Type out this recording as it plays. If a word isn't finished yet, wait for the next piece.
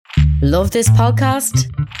Love this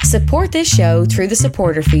podcast? Support this show through the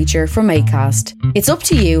supporter feature from Acast. It's up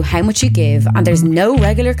to you how much you give, and there's no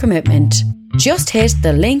regular commitment. Just hit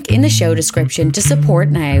the link in the show description to support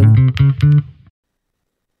now.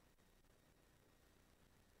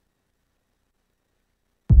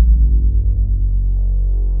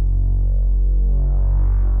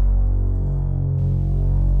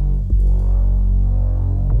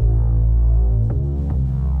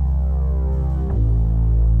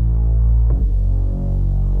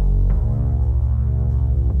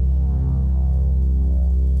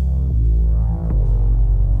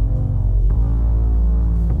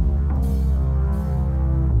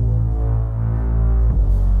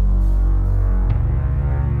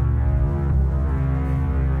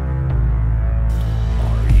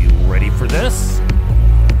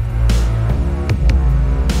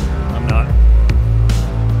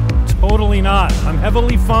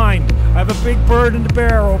 Heavily fined. I have a big bird and a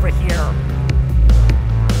bear over here.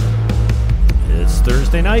 It's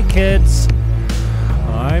Thursday night, kids.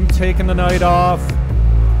 I'm taking the night off.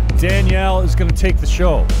 Danielle is going to take the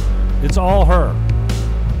show. It's all her.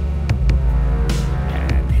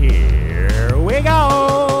 And here we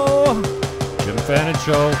go. Jim Fannin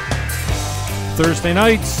Show. Thursday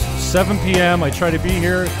nights, 7 p.m. I try to be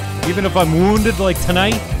here, even if I'm wounded like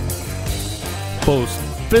tonight. Both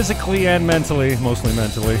physically and mentally, mostly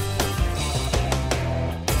mentally.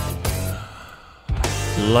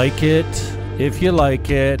 Like it if you like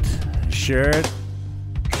it, share it,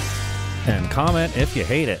 and comment if you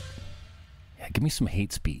hate it. Yeah, give me some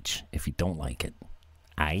hate speech if you don't like it.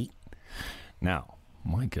 Aight? Now,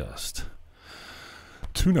 my guest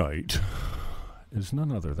tonight is none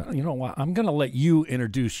other than, you know what, I'm going to let you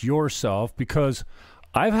introduce yourself because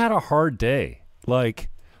I've had a hard day. Like,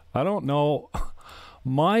 I don't know...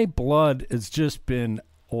 My blood has just been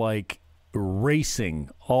like racing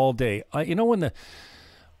all day. You know, when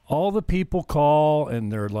all the people call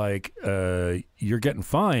and they're like, you're getting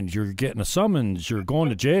fined, you're getting a summons, you're going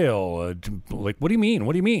to jail. Like, what do you mean?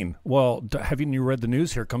 What do you mean? Well, haven't you read the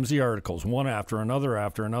news? Here comes the articles, one after another,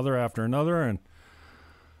 and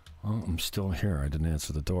well, I'm still here. I didn't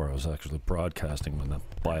answer the door. I was actually broadcasting when the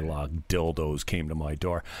Bilog dildos came to my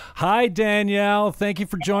door. Hi, Danielle. Thank you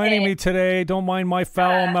for joining me today. Don't mind my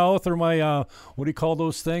foul mouth or my, what do you call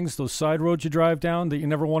those things? Those side roads you drive down that you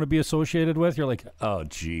never want to be associated with? You're like, oh,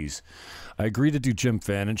 geez. I agreed to do Jim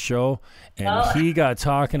Fannin Show, and he got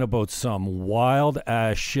talking about some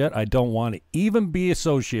wild-ass shit I don't want to even be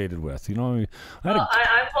associated with. You know,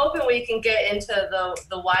 I'm hoping we can get into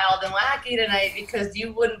the wild and wacky tonight because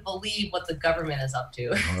you wouldn't believe what the government is up to.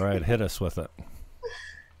 All right, hit us with it.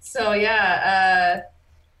 So, yeah,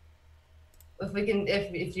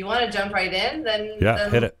 if you want to jump right in, then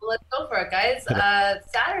hit it. Let's go for it, guys.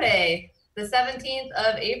 Saturday, the 17th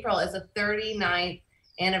of April is the 39th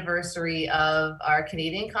anniversary of our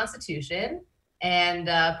Canadian Constitution, and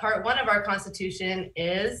part one of our Constitution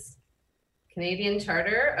is Canadian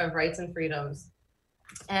Charter of Rights and Freedoms.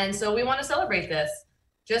 And so we want to celebrate this,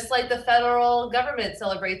 just like the federal government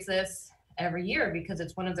celebrates this every year because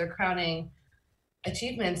it's one of their crowning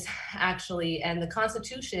achievements, actually. And the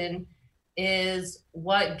Constitution is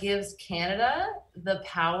what gives Canada the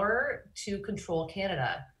power to control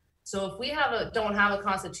Canada. So if we don't have a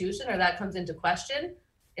constitution, or that comes into question,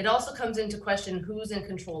 it also comes into question who's in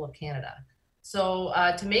control of Canada. So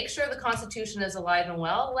to make sure the Constitution is alive and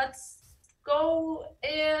well, let's go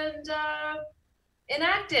and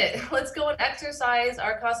enact it. Let's go and exercise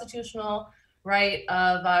our constitutional right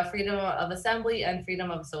of freedom of assembly and freedom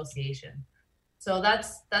of association. So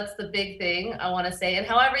that's the big thing I want to say. And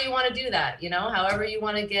however you want to do that, however you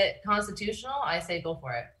want to get constitutional, I say go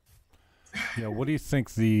for it. Yeah, what do you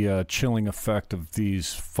think the chilling effect of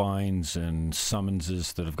these fines and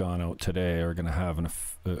summonses that have gone out today are going to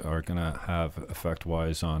have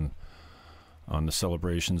effect-wise on the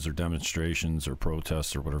celebrations or demonstrations or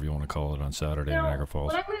protests or whatever you want to call it on Saturday in Niagara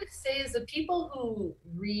Falls? What I'm going to say is the people who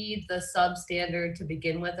read the substandard to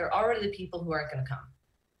begin with are already the people who aren't going to come,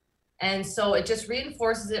 and so it just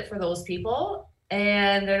reinforces it for those people,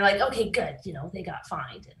 and they're like, okay, good, they got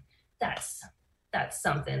fined, and that's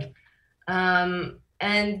something.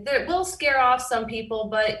 And it will scare off some people,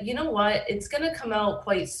 but you know what? It's going to come out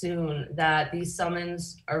quite soon that these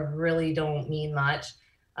summons really don't mean much.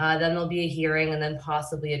 Then there'll be a hearing and then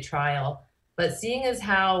possibly a trial. But seeing as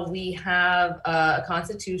how we have a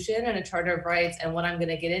constitution and a charter of rights, and what I'm going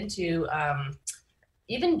to get into,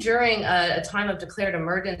 even during a time of declared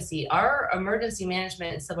emergency, our Emergency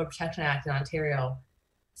Management and Civil Protection Act in Ontario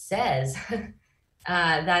says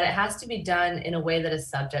that it has to be done in a way that is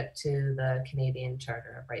subject to the Canadian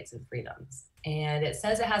Charter of Rights and Freedoms. and it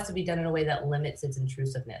says it has to be done in a way that limits its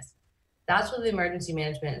intrusiveness. That's what the Emergency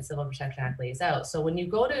Management and Civil Protection Act lays out. So when you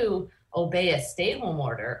go to obey a stay-home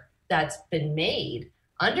order that's been made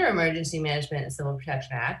under Emergency Management and Civil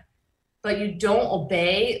Protection Act, but you don't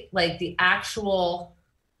obey like the actual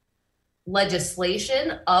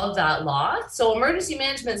legislation of that law. So Emergency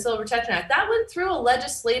Management and Civil Protection Act, that went through a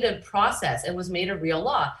legislative process and was made a real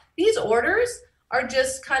law. These orders are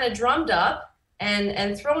just kind of drummed up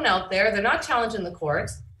and thrown out there. They're not challenged in the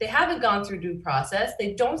courts. They haven't gone through due process.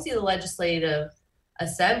 They don't see the legislative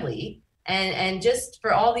assembly. And just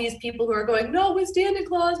for all these people who are going, notwithstanding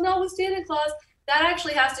clause, that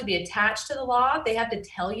actually has to be attached to the law. They have to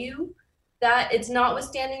tell you that it's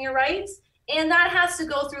notwithstanding your rights. And that has to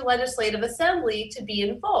go through legislative assembly to be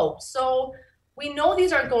invoked. So we know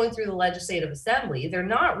these aren't going through the legislative assembly. They're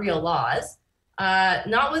not real laws.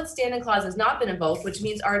 Notwithstanding clause has not been invoked, which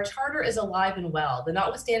means our charter is alive and well. The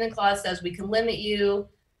notwithstanding clause says we can limit you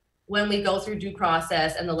when we go through due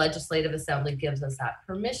process, and the legislative assembly gives us that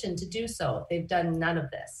permission to do so. They've done none of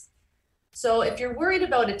this. So if you're worried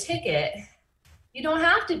about a ticket, you don't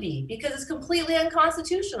have to be, because it's completely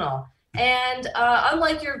unconstitutional. And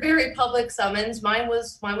unlike your very public summons, mine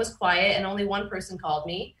was quiet, and only one person called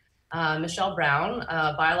me, Michelle Brown,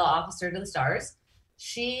 bylaw officer to the Stars.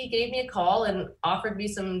 She gave me a call and offered me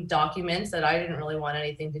some documents that I didn't really want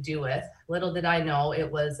anything to do with. Little did I know it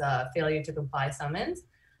was a failure to comply summons.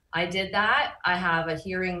 I did that. I have a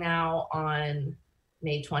hearing now on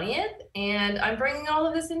May 20th, and I'm bringing all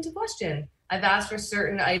of this into question. I've asked for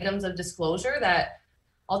certain items of disclosure that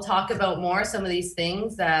I'll talk about more, some of these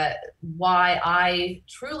things that why I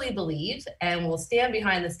truly believe and will stand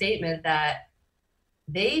behind the statement that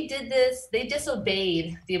they did this, they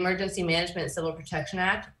disobeyed the Emergency Management and Civil Protection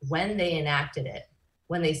Act when they enacted it.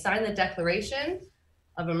 When they signed the Declaration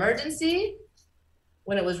of Emergency,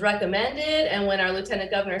 when it was recommended, and when our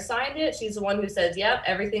Lieutenant Governor signed it, she's the one who says, yep,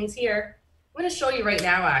 everything's here. I'm gonna show you right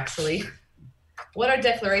now, actually, what our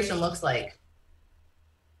declaration looks like.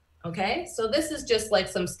 Okay, so this is just like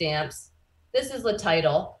some stamps. This is the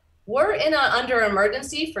title. We're under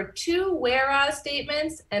emergency for 2 whereas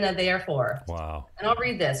statements and a therefore. Wow. And I'll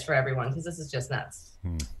read this for everyone because this is just nuts.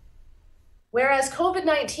 Whereas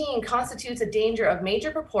COVID-19 constitutes a danger of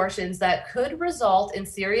major proportions that could result in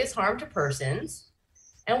serious harm to persons,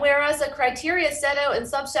 and whereas the criteria set out in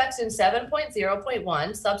subsection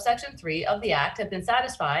 7.0.1, subsection 3 of the Act have been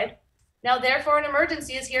satisfied, now therefore an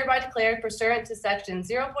emergency is hereby declared pursuant to section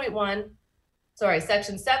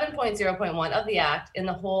 7.0.1 of the Act in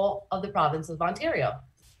the whole of the province of Ontario.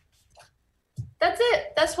 That's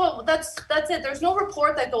it. That's it. There's no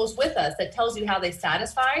report that goes with us that tells you how they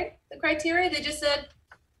satisfied the criteria. They just said,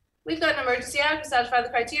 we've got an emergency act, we satisfy the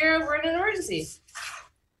criteria, we're in an emergency.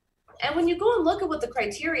 And when you go and look at what the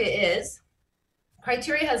criteria is,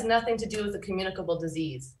 criteria has nothing to do with a communicable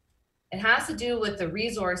disease. It has to do with the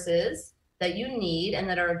resources that you need and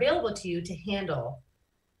that are available to you to handle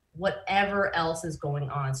whatever else is going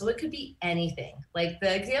on. So it could be anything. Like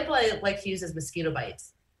the example I like to use is mosquito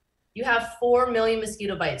bites. You have 4 million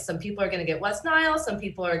mosquito bites. Some people are going to get West Nile. Some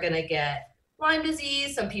people are going to get Lyme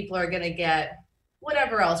disease. Some people are going to get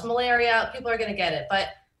whatever else, malaria. People are going to get it. But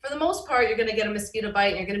for the most part, you're going to get a mosquito bite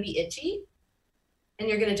and you're going to be itchy and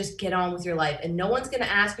you're going to just get on with your life. And no one's going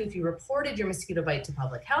to ask you if you reported your mosquito bite to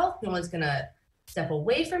public health. No one's going to step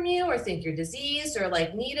away from you or think you're diseased or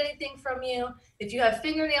like need anything from you. If you have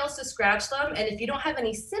fingernails to scratch them, and if you don't have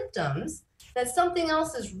any symptoms, that something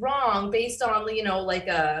else is wrong based on, you know, like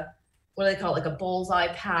a, what do they call it, like a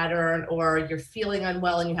bullseye pattern, or you're feeling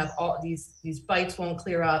unwell and you have all these bites won't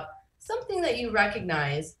clear up, something that you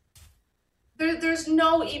recognize, there's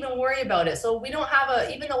no even worry about it. So we don't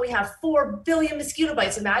have even though we have 4 billion mosquito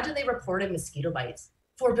bites, imagine they reported mosquito bites,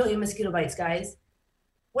 4 billion mosquito bites, guys.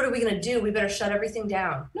 What are we going to do? We better shut everything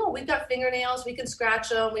down. No, we've got fingernails. We can scratch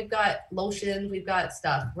them. We've got lotion. We've got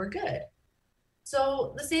stuff. We're good.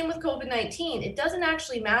 So the same with COVID-19. It doesn't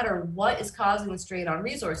actually matter what is causing the strain on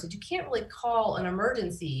resources. You can't really call an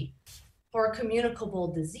emergency for a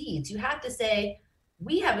communicable disease. You have to say,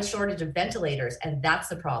 we have a shortage of ventilators, and that's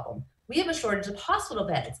the problem. We have a shortage of hospital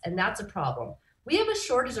beds, and that's a problem. We have a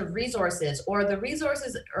shortage of resources, or the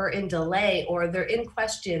resources are in delay, or they're in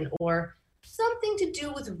question, or something to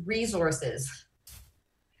do with resources.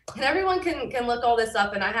 And everyone can look all this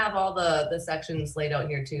up, and I have all the sections laid out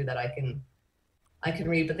here too that I can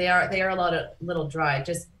read, but they are a little dry.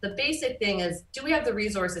 Just the basic thing is, do we have the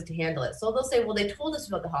resources to handle it? So they'll say, well, they told us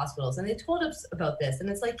about the hospitals and they told us about this. And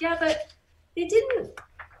it's like, yeah, but they didn't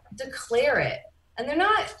declare it. And they're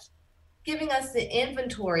not giving us the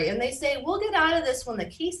inventory. And they say, we'll get out of this when the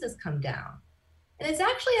cases come down. And it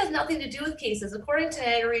actually has nothing to do with cases. According to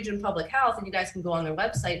Niagara Region Public Health, and you guys can go on their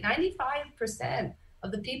website, 95%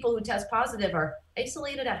 of the people who test positive are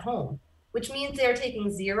isolated at home, which means they're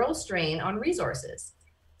taking zero strain on resources.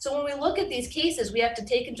 So when we look at these cases, we have to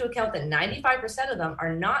take into account that 95% of them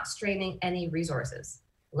are not straining any resources,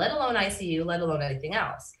 let alone ICU, let alone anything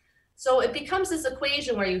else. So it becomes this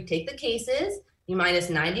equation where you take the cases, you minus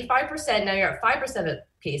 95%, now you're at 5% of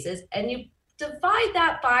cases, and you divide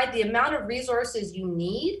that by the amount of resources you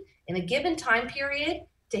need in a given time period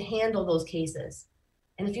to handle those cases.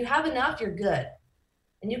 And if you have enough, you're good.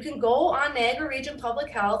 And you can go on Niagara Region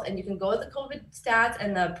Public Health and you can go to the COVID stats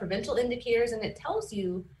and the provincial indicators, and it tells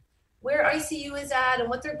you where ICU is at and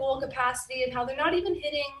what their goal capacity and how they're not even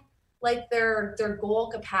hitting like their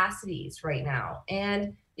goal capacities right now.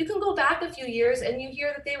 And you can go back a few years and you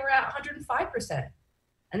hear that they were at 105%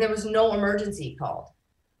 and there was no emergency called.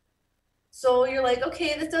 So you're like,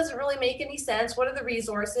 okay, this doesn't really make any sense. What are the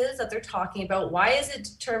resources that they're talking about? Why is it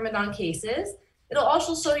determined on cases? It'll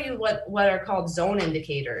also show you what are called zone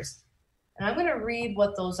indicators. And I'm gonna read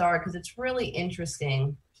what those are because it's really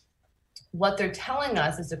interesting what they're telling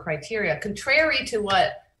us is the criteria, contrary to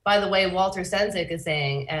what, by the way, Walter Sendzik is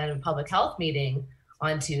saying in a public health meeting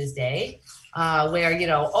on Tuesday, where,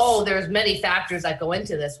 there's many factors that go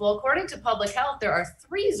into this. Well, according to public health, there are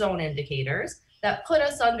 3 zone indicators that put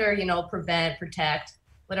us under, prevent, protect,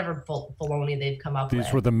 whatever baloney they've come up with.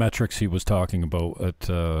 These were the metrics he was talking about at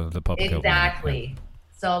the public health. Exactly.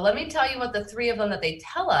 So let me tell you what the 3 of them that they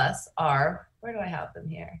tell us are. Where do I have them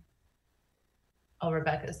here? Oh,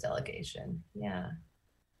 Rebecca's delegation. Yeah.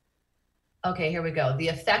 Okay, here we go. The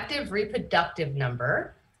effective reproductive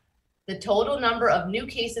number, the total number of new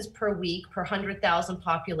cases per week per 100,000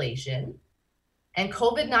 population, and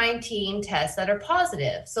COVID-19 tests that are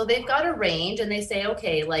positive. So they've got a range and they say,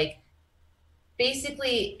 okay, like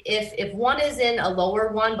basically if one is in a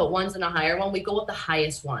lower one, but one's in a higher one, we go with the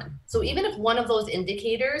highest one. So even if one of those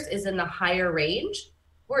indicators is in the higher range,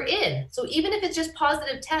 we're in. So even if it's just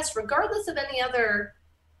positive tests, regardless of any other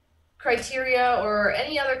criteria or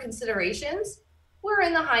any other considerations, we're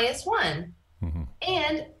in the highest one. Mm-hmm.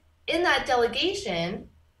 And in that delegation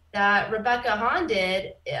that Rebecca Hahn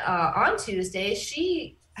did on Tuesday,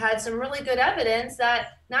 she had some really good evidence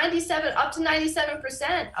that up to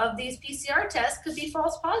 97% of these PCR tests could be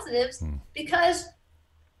false positives because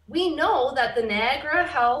we know that the Niagara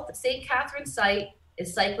Health St. Catherine site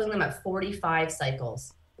is cycling them at 45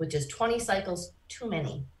 cycles, which is 20 cycles too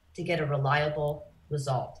many to get a reliable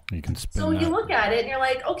result. You can spin so that. You look at it and you're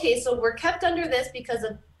like, okay, so we're kept under this because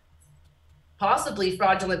of possibly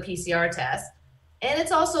fraudulent PCR tests. And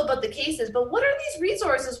it's also about the cases, but what are these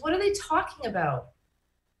resources? What are they talking about?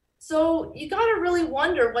 So you got to really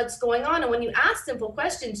wonder what's going on. And when you ask simple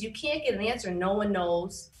questions, you can't get an answer. No one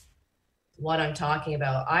knows what I'm talking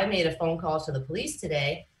about. I made a phone call to the police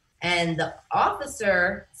today and the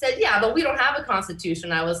officer said, yeah, but we don't have a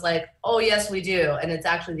constitution. I was like, oh, yes, we do. And it's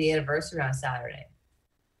actually the anniversary on Saturday.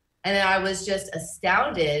 And I was just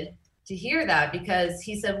astounded to hear that because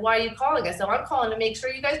he said, why are you calling? I said, I'm calling to make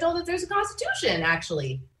sure you guys know that there's a constitution,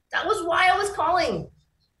 actually. That was why I was calling.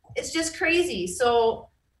 It's just crazy. So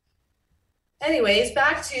anyways,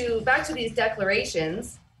 back to these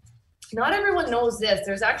declarations. Not everyone knows this.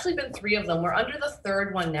 There's actually been 3 of them. We're under the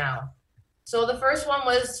 3rd one now. So the first one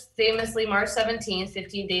was famously March 17th,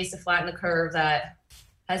 15 days to flatten the curve that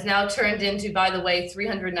has now turned into, by the way,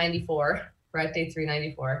 394. We're at day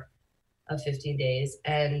 394 of 15 days.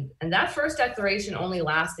 And that first declaration only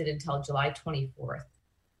lasted until July 24th.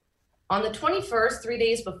 On the 21st, 3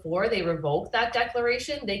 days before they revoked that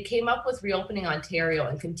declaration, they came up with Reopening Ontario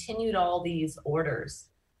and continued all these orders.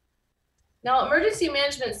 Now, Emergency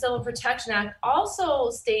Management Civil Protection Act also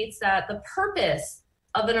states that the purpose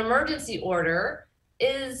of an emergency order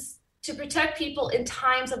is to protect people in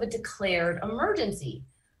times of a declared emergency.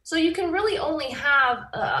 So you can really only have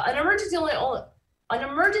an emergency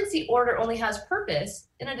order only has purpose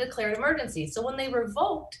in a declared emergency. So when they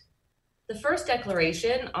revoked the first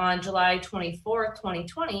declaration on July 24th,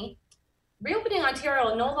 2020, Reopening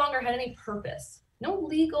Ontario no longer had any purpose, no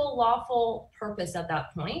legal, lawful purpose at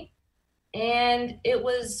that point. And it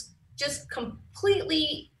was just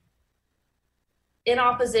completely in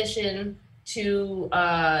opposition to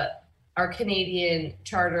our Canadian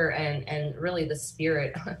charter and really the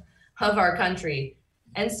spirit of our country.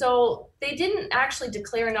 And so they didn't actually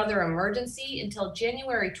declare another emergency until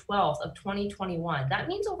January 12th of 2021. That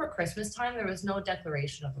means over Christmas time, there was no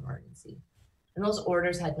declaration of emergency. And those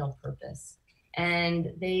orders had no purpose.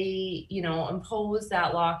 And they, imposed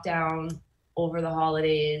that lockdown over the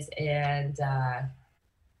holidays. And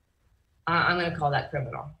I'm going to call that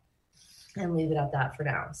criminal. and leave it at that for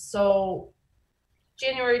now. So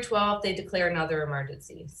January 12th, they declare another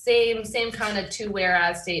emergency. Same kind of two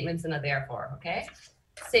whereas statements and a therefore, okay?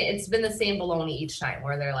 It's been the same baloney each time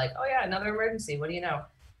where they're like, oh yeah, another emergency, what do you know?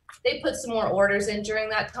 They put some more orders in during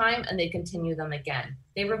that time and they continue them again.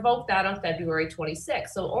 They revoked that on February 26th.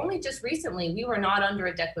 So only just recently, we were not under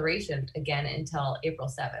a declaration again until April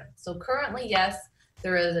 7th. So currently, yes,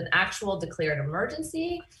 there is an actual declared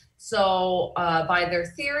emergency. So by their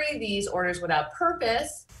theory, these orders would have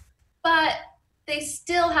purpose, but they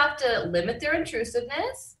still have to limit their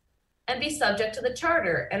intrusiveness and be subject to the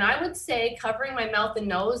charter. And I would say covering my mouth and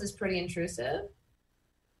nose is pretty intrusive.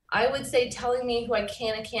 I would say telling me who I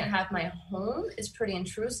can and can't have my home is pretty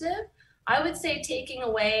intrusive. I would say taking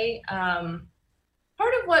away,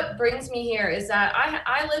 part of what brings me here is that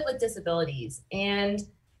I live with disabilities, and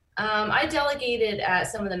I delegated at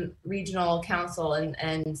some of the regional council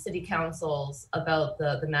and city councils about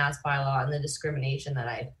the mask bylaw and the discrimination that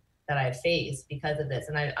I faced because of this.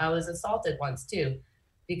 And I was assaulted once too,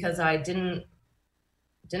 because I didn't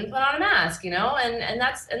put on a mask, you know, and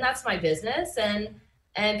that's my business.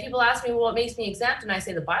 And people ask me, well, what makes me exempt? And I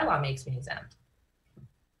say the bylaw makes me exempt.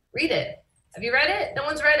 Read it. Have you read it? No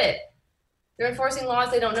one's read it. They're enforcing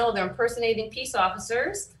laws they don't know. They're impersonating peace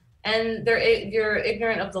officers, and you're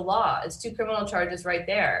ignorant of the law. It's 2 criminal charges right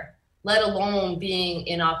there, let alone being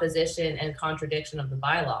in opposition and contradiction of the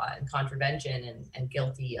bylaw and contravention and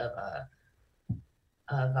guilty of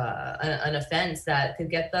an offense that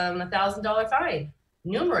could get them $1,000 fine.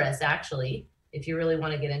 Numerous, actually, if you really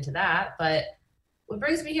want to get into that. But what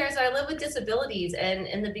brings me here is that I live with disabilities, and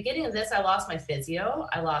in the beginning of this, I lost my physio,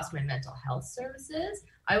 I lost my mental health services.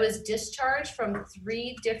 I was discharged from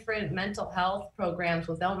 3 different mental health programs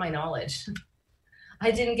without my knowledge. I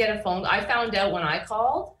didn't get a phone. I found out when I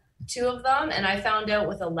called 2 of them, and I found out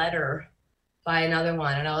with a letter by another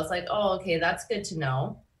one. And I was like, oh, okay, that's good to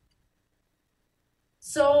know.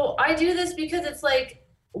 So I do this because it's like,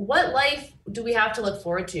 what life do we have to look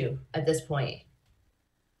forward to at this point?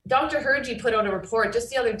 Dr. Hergy put out a report just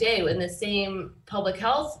the other day in the same public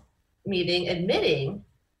health meeting admitting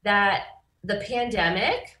that the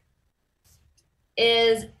pandemic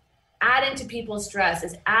is adding to people's stress,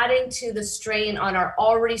 is adding to the strain on our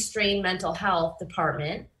already strained mental health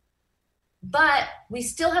department. But we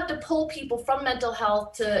still have to pull people from mental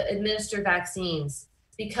health to administer vaccines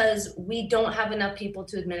because we don't have enough people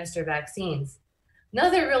to administer vaccines.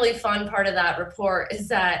 Another really fun part of that report is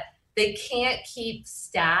that they can't keep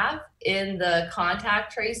staff in the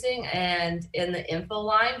contact tracing and in the info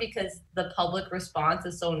line because the public response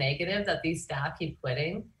is so negative that these staff keep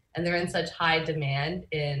quitting, and they're in such high demand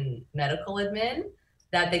in medical admin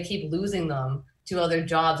that they keep losing them to other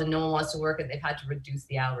jobs and no one wants to work, and they've had to reduce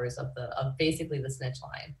the hours of basically the snitch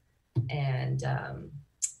line. And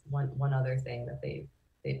one other thing that they've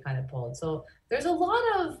kind of pulled. So there's a lot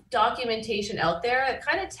of documentation out there that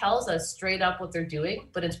kind of tells us straight up what they're doing,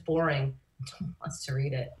 but it's boring. No one wants to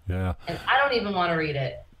read it. Yeah. And I don't even want to read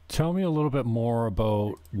it. Tell me a little bit more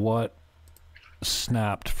about what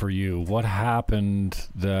snapped for you. What happened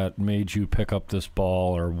that made you pick up this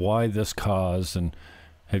ball, or why this cause? And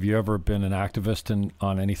have you ever been an activist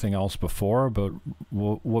on anything else before? But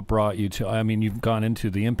what brought you to, I mean, you've gone into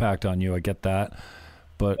the impact on you. I get that.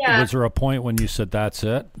 But was there a point when you said, that's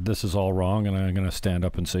it, this is all wrong, and I'm going to stand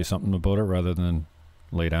up and say something about it rather than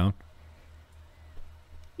lay down?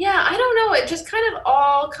 Yeah, I don't know. It just kind of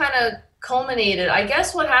all culminated. I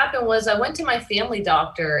guess what happened was I went to my family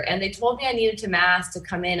doctor and they told me I needed to mask to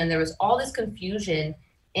come in, and there was all this confusion,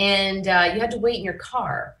 and you had to wait in your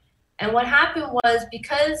car. And what happened was,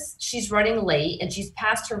 because she's running late and she's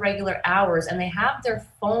past her regular hours and they have their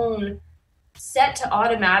phone set to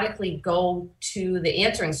automatically go to the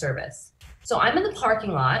answering service. So I'm in the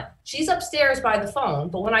parking lot, she's upstairs by the phone,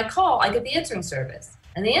 but when I call, I get the answering service.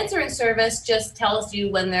 And the answering service just tells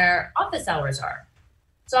you when their office hours are.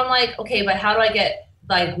 So I'm like, okay, but how do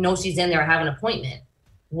I know she's in there, I have an appointment?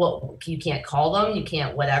 Well, you can't call them, you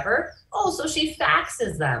can't whatever. Oh, so she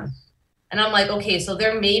faxes them. And I'm like, okay, so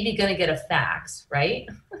they're maybe gonna get a fax, right?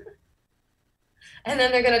 And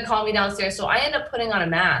then they're gonna call me downstairs. So I end up putting on a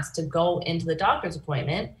mask to go into the doctor's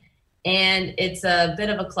appointment. And it's a bit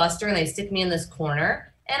of a cluster, and they stick me in this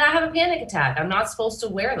corner, and I have a panic attack. I'm not supposed to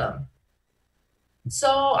wear them.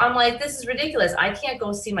 So I'm like, this is ridiculous. I can't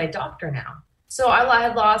go see my doctor now. So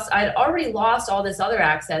I'd already lost all this other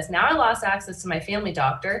access. Now I lost access to my family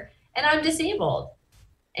doctor, and I'm disabled.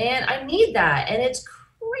 And I need that. And it's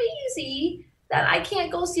crazy that I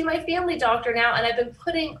can't go see my family doctor now. And I've been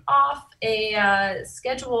putting off a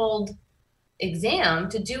scheduled exam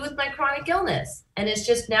to do with my chronic illness. And it's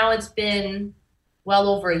just, now it's been well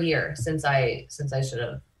over a year since I should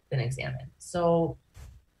have been examined. So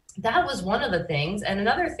that was one of the things. And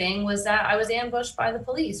another thing was that I was ambushed by the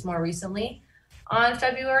police more recently on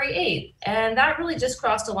February 8th. And that really just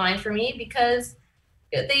crossed a line for me because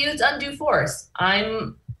they used undue force.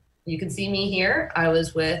 You can see me here. I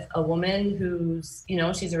was with a woman who's,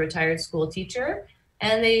 she's a retired school teacher,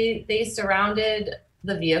 and they surrounded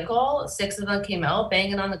the vehicle. 6 of them came out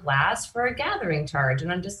banging on the glass for a gathering charge.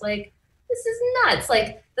 And I'm just like, this is nuts.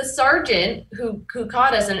 Like, the sergeant who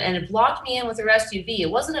caught us and blocked me in with her SUV, it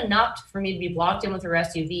wasn't enough for me to be blocked in with her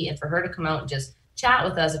SUV and for her to come out and just chat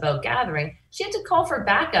with us about gathering. She had to call for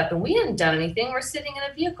backup, and we hadn't done anything. We're sitting in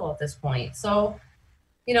a vehicle at this point. So,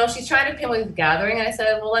 she's trying to pin me with gathering. And I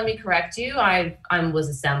said, well, let me correct you. I was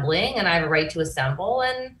assembling, and I have a right to assemble.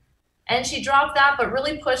 And she dropped that, but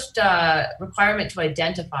really pushed requirement to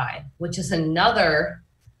identify, which is another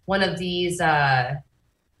one of these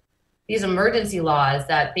emergency laws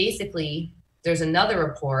that basically there's another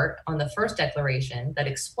report on the first declaration that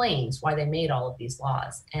explains why they made all of these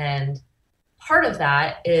laws. And part of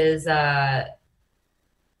that is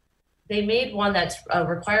they made one that's a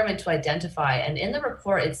requirement to identify. And in the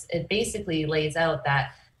report, it basically lays out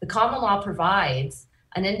that the common law provides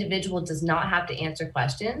an individual does not have to answer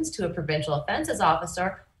questions to a provincial offenses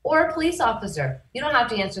officer or a police officer. You don't have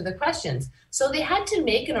to answer the questions. So they had to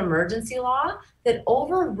make an emergency law that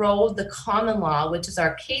overrode the common law, which is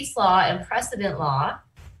our case law and precedent law.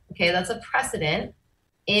 Okay, that's a precedent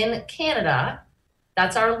in Canada.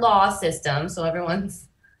 That's our law system. So everyone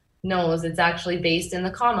knows it's actually based in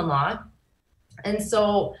the common law. And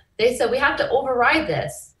so they said, we have to override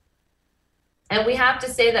this. And we have to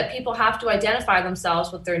say that people have to identify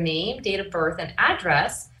themselves with their name, date of birth, and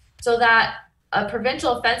address so that a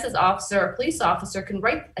provincial offenses officer or police officer can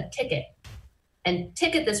write a ticket and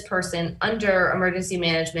ticket this person under emergency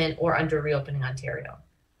management or under Reopening Ontario.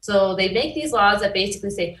 So they make these laws that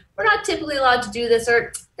basically say, we're not typically allowed to do this,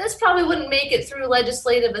 or this probably wouldn't make it through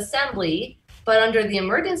legislative assembly, but under the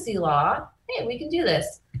emergency law, hey, we can do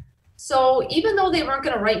this. So even though they weren't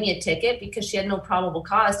going to write me a ticket because she had no probable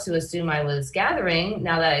cause to assume I was gathering,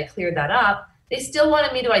 now that I cleared that up, they still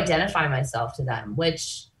wanted me to identify myself to them,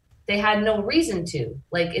 which they had no reason to.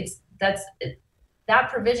 Like, that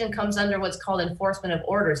provision comes under what's called enforcement of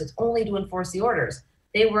orders. It's only to enforce the orders.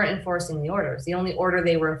 They weren't enforcing the orders. The only order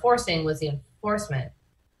they were enforcing was the enforcement.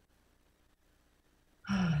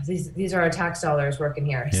 These are our tax dollars working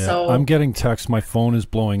here. Yeah, so I'm getting texts. My phone is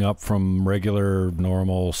blowing up from regular,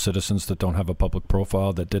 normal citizens that don't have a public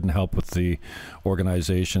profile, that didn't help with the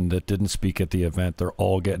organization, that didn't speak at the event. They're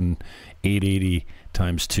all getting 880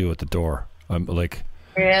 times 2 at the door. I'm like,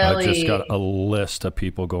 really? I just got a list of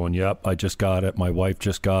people going, yep, I just got it. My wife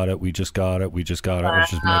just got it. We just got it. We just got it.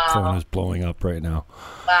 It's just, my phone is blowing up right now.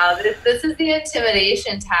 Wow, this is the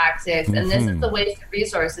intimidation tactics, and this is the waste of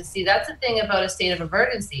resources. See, that's the thing about a state of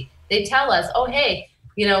emergency. They tell us, oh, hey,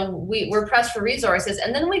 we're pressed for resources,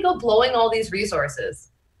 and then we go blowing all these resources.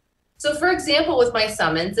 So, for example, with my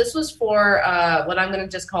summons, this was for what I'm going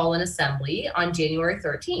to just call an assembly on January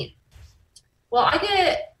 13th. Well, I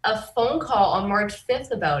get a phone call on March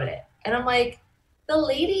 5th about it, and I'm like, the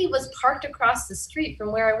lady was parked across the street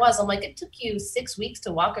from where I was. I'm like, it took you 6 weeks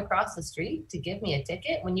to walk across the street to give me a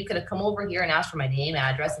ticket when you could have come over here and asked for my name,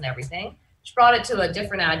 address, and everything. She brought it to a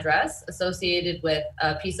different address associated with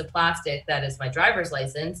a piece of plastic that is my driver's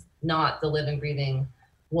license, not the living, breathing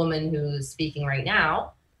woman who's speaking right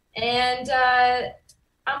now. And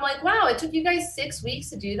I'm like, wow, it took you guys 6 weeks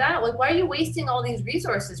to do that? Like, why are you wasting all these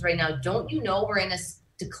resources right now? Don't you know we're in a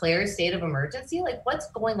declared state of emergency? Like, what's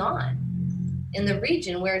going on in the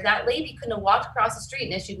region where that lady couldn't have walked across the street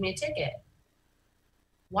and issued me a ticket?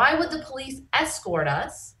 Why would the police escort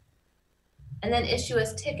us and then issue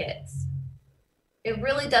us tickets? It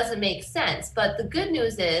really doesn't make sense. But the good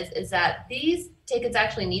news is that these tickets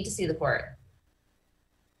actually need to see the court.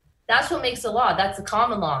 That's what makes the law. That's the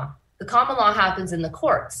common law. The common law happens in the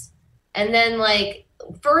courts. And then, like,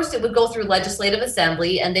 first it would go through legislative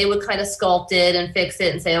assembly, and they would kind of sculpt it and fix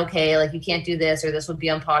it and say, okay, like, you can't do this, or this would be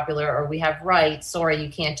unpopular, or we have rights. Sorry, you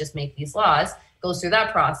can't just make these laws. It goes through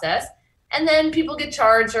that process. And then people get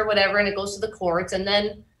charged or whatever, and it goes to the courts, and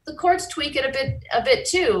then the courts tweak it a bit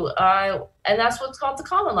too. And that's what's called the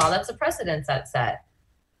common law. That's the precedent that's set.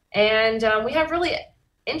 And we have really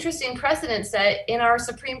interesting precedent set in our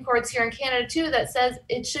Supreme Courts here in Canada too, that says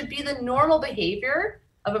it should be the normal behavior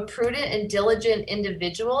of a prudent and diligent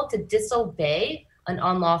individual to disobey an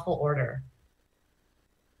unlawful order.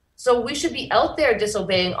 So we should be out there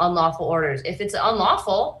disobeying unlawful orders. If it's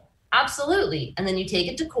unlawful, absolutely. And then you take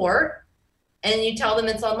it to court and you tell them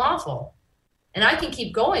it's unlawful. And I can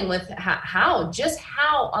keep going with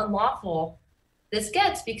how unlawful this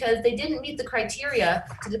gets, because they didn't meet the criteria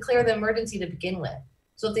to declare the emergency to begin with.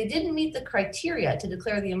 So if they didn't meet the criteria to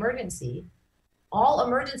declare the emergency, all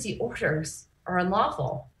emergency orders are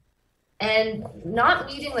unlawful. And not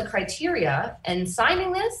meeting the criteria and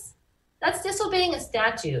signing this, that's disobeying a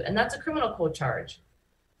statute, and that's a criminal code charge.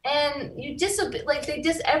 And you disobey, like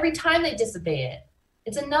every time they disobey it,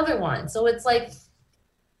 it's another one. So it's like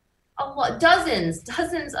dozens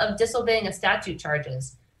of disobeying a statute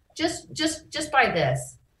charges just by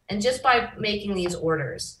this and just by making these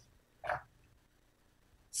orders.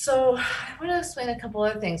 So I want to explain a couple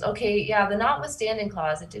other things. Okay, yeah, the notwithstanding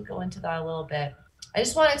clause, I did go into that a little bit. I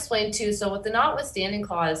just want to explain too, so with the notwithstanding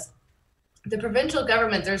clause, the provincial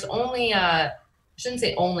government, there's only, I shouldn't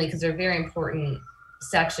say only because they're very important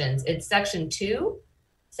sections. It's section 2,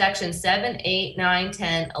 section 7, 8, 9,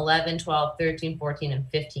 10, 11, 12, 13, 14, and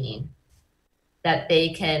 15 that they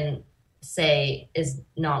can say is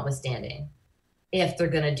notwithstanding if they're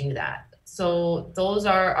going to do that. So those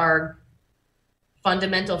are our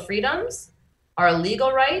fundamental freedoms, our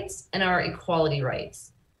legal rights, and our equality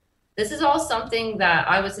rights. This is all something that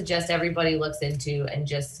I would suggest everybody looks into and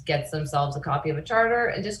just gets themselves a copy of a charter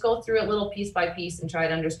and just go through it little piece by piece and try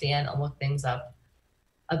to understand and look things up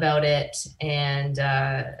about it. And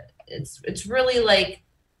it's really like,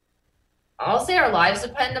 I'll say our lives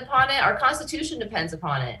depend upon it. Our Constitution depends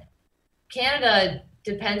upon it. Canada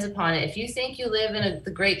depends upon it. If you think you live in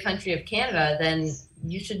the great country of Canada, then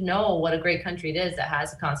you should know what a great country it is that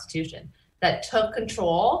has a constitution that took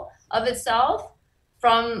control of itself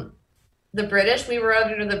from the British. We were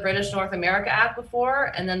under the British North America Act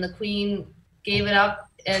before, and then the Queen gave it up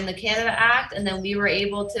in the Canada Act, and then we were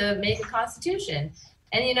able to make a constitution.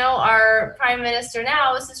 And, you know, our prime minister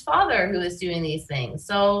now is his father who is doing these things.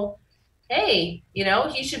 So, hey, you know,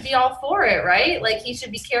 he should be all for it, right? Like, he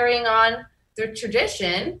should be carrying on the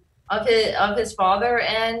tradition of his father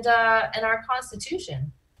and our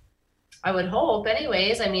Constitution. I would hope,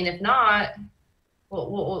 anyways. I mean, if not,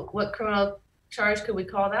 what criminal charge could we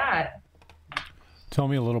call that? Tell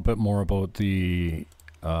me a little bit more about the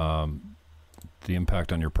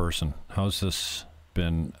impact on your person. How's this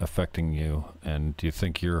been affecting you? And do you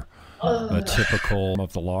think you're a typical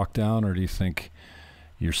of the lockdown, or do you think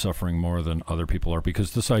you're suffering more than other people are?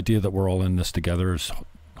 Because this idea that we're all in this together is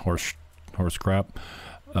horse crap.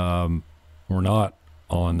 We're not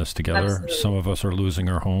all in this together. Absolutely. Some of us are losing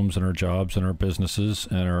our homes and our jobs and our businesses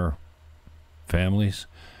and our families,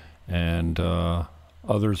 and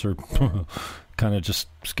others are kind of just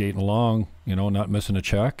skating along, you know, not missing a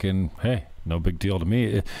check, and hey, no big deal to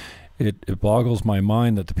me. It boggles my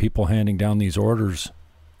mind that the people handing down these orders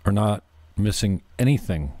are not missing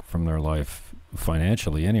anything from their life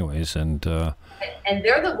financially anyways, and they're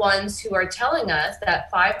the ones who are telling us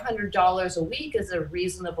that $500 a week is a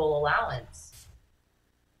reasonable allowance,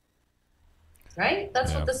 right?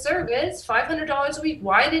 That's what the CERB is, $500 a week.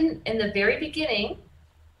 Why didn't, in the very beginning,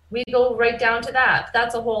 we go right down to that?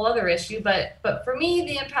 That's a whole other issue, but for me,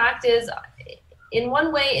 the impact is, in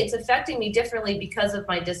one way, it's affecting me differently because of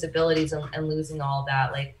my disabilities and losing all of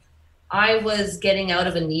that. Like, I was getting out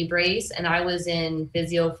of a knee brace, and I was in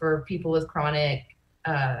physio for people with chronic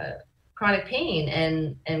pain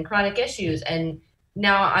and chronic issues. And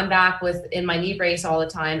now I'm back in my knee brace all the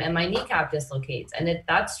time, and my kneecap dislocates, and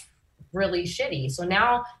that's really shitty. So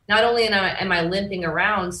now, not only am I limping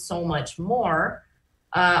around so much more,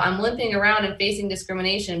 I'm limping around and facing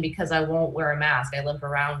discrimination because I won't wear a mask. I limp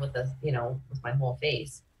around with my whole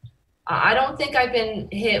face. I don't think I've been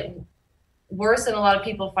hit worse than a lot of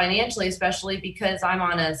people financially, especially because I'm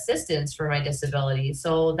on assistance for my disability.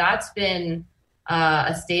 So that's been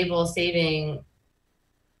a stable saving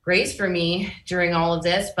grace for me during all of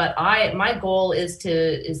this. But my goal is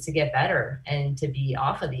to get better and to be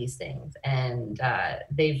off of these things. And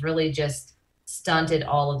they've really just stunted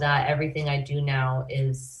all of that. Everything I do now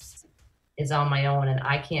is on my own, and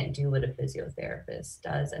I can't do what a physiotherapist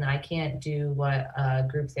does, and I can't do what a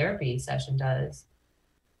group therapy session does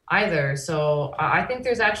either. So I think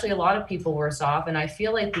there's actually a lot of people worse off, and I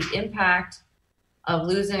feel like the impact of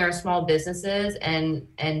losing our small businesses and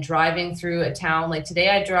driving through a town, like today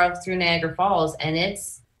I drove through Niagara Falls, and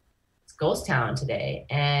it's ghost town today,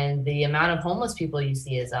 and the amount of homeless people you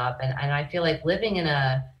see is up, and I feel like living in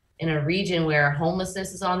a region where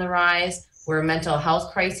homelessness is on the rise, where mental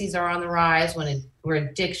health crises are on the rise, where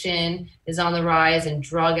addiction is on the rise, and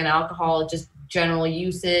drug and alcohol, just general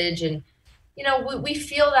usage. And, you know, we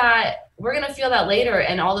feel that, we're going to feel that later,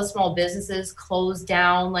 and all the small businesses close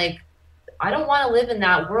down. Like, I don't want to live in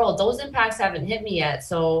that world. Those impacts haven't hit me yet.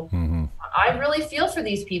 So I really feel for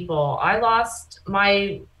these people. I lost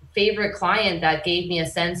my favorite client that gave me a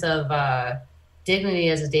sense of dignity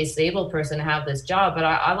as a disabled person to have this job. But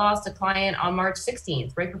I lost a client on March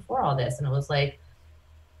 16th, right before all this. And it was like,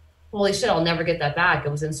 holy shit, I'll never get that back. It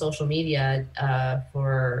was in social media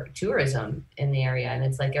for tourism in the area. And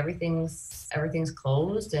it's like everything's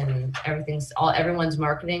closed and everyone's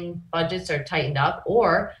marketing budgets are tightened up,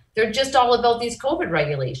 or they're just all about these COVID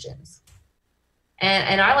regulations.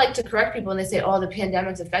 And I like to correct people when they say, oh, the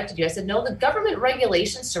pandemic's affected you. I said, no, the government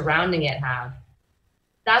regulations surrounding it have.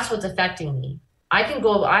 That's what's affecting me. I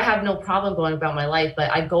have no problem going about my life,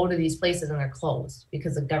 but I go to these places and they're closed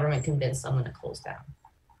because the government convinced someone to close down.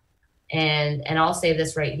 And I'll say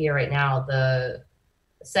this right here, right now, the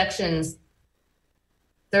sections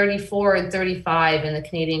 34 and 35 in the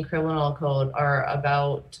Canadian Criminal Code are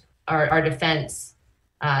about our defense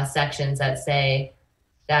sections that say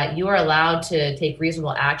that you are allowed to take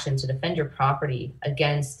reasonable action to defend your property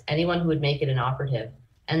against anyone who would make it inoperative.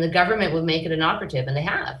 And the government would make it inoperative, and they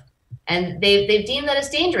have. And they've deemed that it's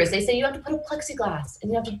dangerous. They say you have to put up plexiglass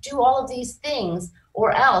and you have to do all of these things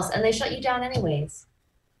or else, and they shut you down anyways.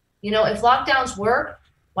 You know, if lockdowns work,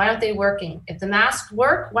 why aren't they working? If the masks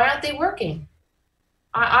work, why aren't they working?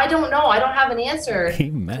 I don't know. I don't have an answer.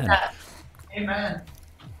 Amen. To that. Amen.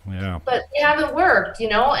 Yeah. But they haven't worked, you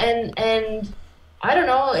know, and I don't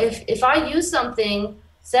know if I use something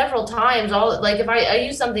several times, if I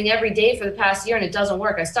use something every day for the past year and it doesn't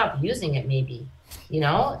work, I stop using it maybe, you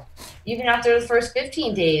know, even after the first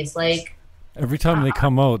 15 days, like. Every time they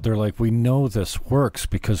come out, they're like, we know this works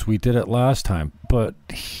because we did it last time. But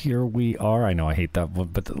here we are. I know I hate that one,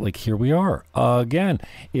 but like here we are. Again,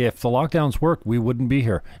 if the lockdowns worked, we wouldn't be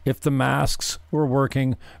here. If the masks were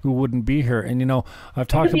working, we wouldn't be here. And, you know, I've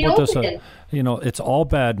talked about this. You know, it's all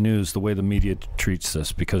bad news the way the media treats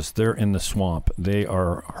this because they're in the swamp. They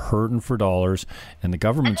are hurting for dollars and the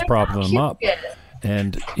government's propping them up.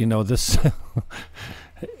 And, you know, this...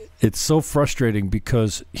 It's so frustrating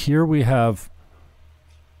because here we have,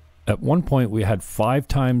 at one point we had 5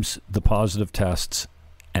 times the positive tests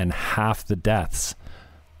and half the deaths.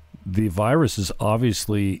 The virus is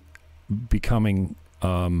obviously becoming,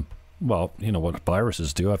 well, you know what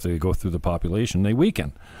viruses do after they go through the population, they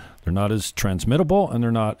weaken. They're not as transmittable and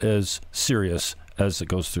they're not as serious as it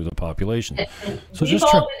goes through the population. So we've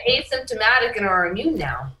all been asymptomatic and are immune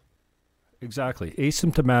now. Exactly.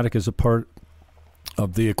 Asymptomatic is a part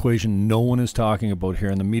of the equation no one is talking about here,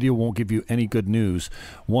 and the media won't give you any good news.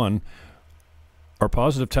 One, our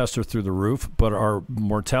positive tests are through the roof, but our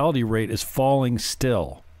mortality rate is falling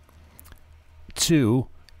still. 2,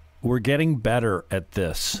 we're getting better at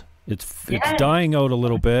this. It's dying out a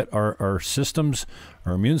little bit. Our systems,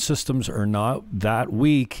 our immune systems are not that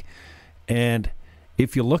weak. And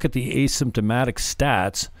if you look at the asymptomatic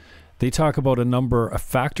stats, they talk about a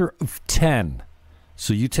factor of 10.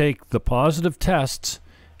 So you take the positive tests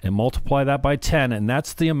and multiply that by 10, and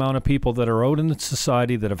that's the amount of people that are out in the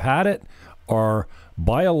society that have had it, are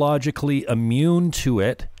biologically immune to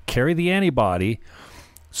it, carry the antibody.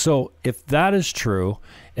 So if that is true,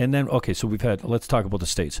 and then, okay, so let's talk about the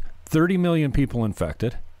states. 30 million people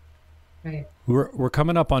infected. Right. We're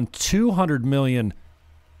coming up on 200 million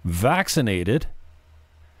vaccinated.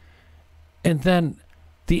 And then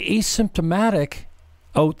the asymptomatic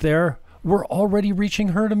out there, we're already reaching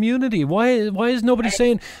herd immunity. Why is nobody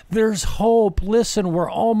saying there's hope? Listen, we're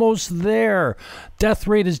almost there. Death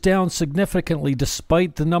rate is down significantly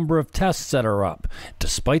despite the number of tests that are up,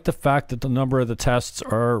 despite the fact that the number of the tests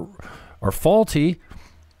are faulty,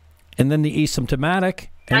 and then the asymptomatic.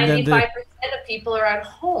 And 95% of people are at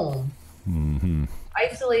home,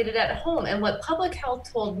 isolated at home. And what public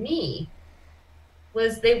health told me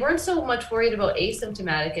was they weren't so much worried about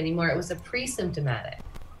asymptomatic anymore. It was the pre-symptomatic.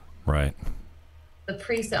 Right.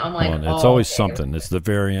 I'm like, it's always something. It's the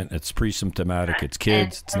variant. It's pre-symptomatic. It's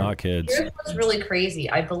kids. It's not kids. Here's what's really crazy.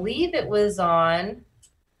 I believe it was on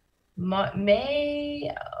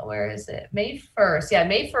May 1st. Yeah,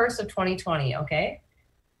 May 1st of 2020. Okay.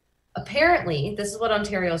 Apparently, this is what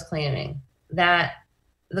Ontario is claiming, that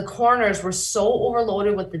the coroners were so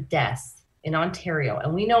overloaded with the deaths in Ontario.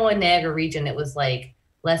 And we know in Niagara region, it was like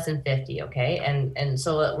less than 50. Okay. And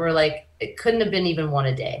so we're like, it couldn't have been even one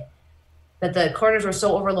a day. That the coroners were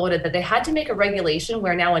so overloaded that they had to make a regulation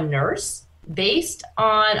where now a nurse, based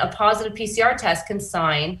on a positive PCR test, can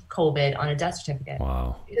sign COVID on a death certificate.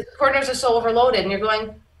 Wow. Because the coroners are so overloaded, and you're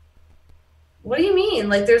going, what do you mean?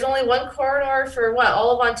 Like, there's only one coroner for what,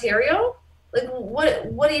 all of Ontario? Like,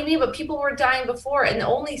 what do you mean? But people were dying before, and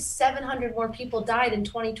only 700 more people died in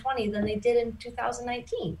 2020 than they did in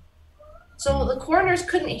 2019. So the coroners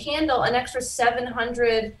couldn't handle an extra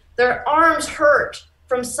 700. Their arms hurt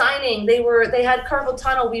from signing. They had carpal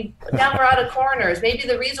tunnel. Now we're out of coroners. Maybe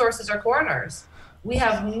the resources are coroners. We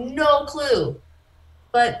have no clue.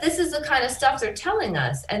 But this is the kind of stuff they're telling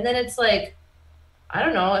us. And then it's like, I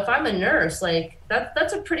don't know, if I'm a nurse, like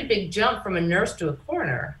that's a pretty big jump from a nurse to a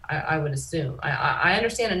coroner, I would assume. I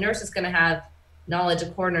understand a nurse is going to have knowledge a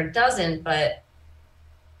coroner doesn't, but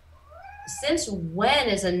since when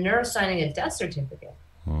is a nurse signing a death certificate?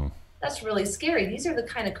 That's really scary. These are the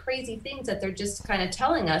kind of crazy things that they're just kind of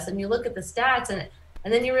telling us. And you look at the stats and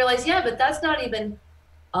then you realize, yeah, but that's not even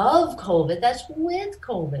of COVID. That's with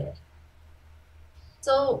COVID.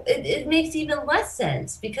 So it makes even less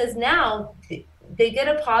sense because now they get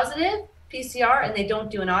a positive PCR and they don't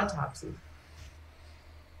do an autopsy.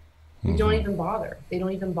 They don't even bother. They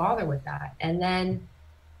don't even bother with that. And then,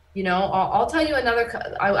 you know, I'll tell you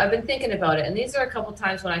another, I've been thinking about it. And these are a couple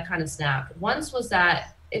times when I kind of snapped. Once was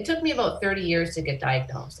that it took me about 30 years to get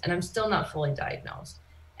diagnosed and I'm still not fully diagnosed.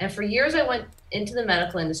 And for years I went into the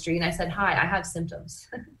medical industry and I said, hi, I have symptoms.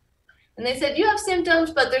 And they said, you have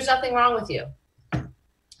symptoms, but there's nothing wrong with you.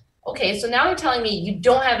 Okay, so now they're telling me you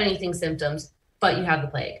don't have anything symptoms, but you have the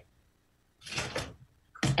plague.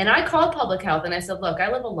 And I called public health and I said, look,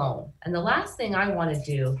 I live alone. And the last thing I want to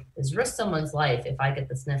do is risk someone's life if I get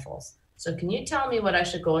the sniffles. So can you tell me what I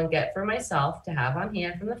should go and get for myself to have on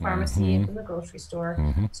hand from the pharmacy and from the grocery store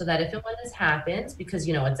so that if and when this happens, because,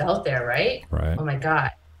 you know, it's out there, right? Right. Oh, my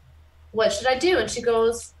God. What should I do? And she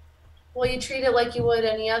goes, well, you treat it like you would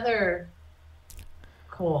any other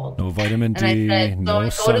cold. No vitamin D, and I said, no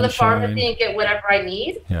so go to the sunshine. pharmacy and get whatever I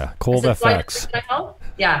need? Yeah, cold I said, FX.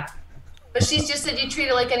 Yeah. But she's just said, you treat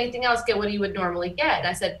it like anything else, get what you would normally get. And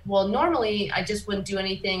I said, well, normally I just wouldn't do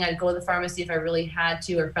anything. I'd go to the pharmacy if I really had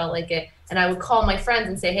to or felt like it. And I would call my friends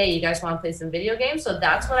and say, hey, you guys want to play some video games? So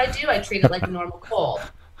that's what I do. I treat it like a normal cold.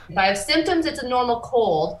 If I have symptoms, it's a normal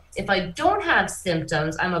cold. If I don't have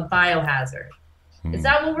symptoms, I'm a biohazard. Is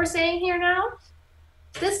that what we're saying here now?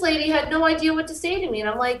 This lady had no idea what to say to me. And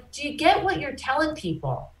I'm like, do you get what you're telling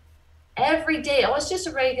people? Every day, oh, it's just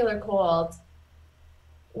a regular cold.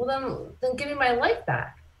 Well, then give me my life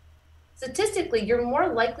back. Statistically, you're more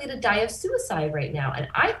likely to die of suicide right now. And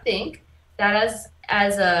I think that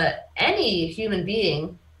as any human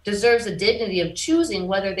being deserves the dignity of choosing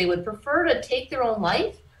whether they would prefer to take their own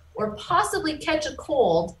life or possibly catch a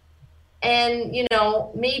cold and, you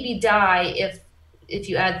know, maybe die if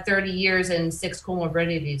you add 30 years and 6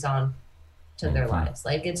 comorbidities on to their lives.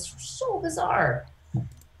 Like, it's so bizarre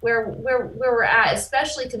where we're at,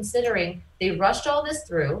 especially considering they rushed all this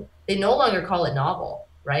through. They no longer call it novel,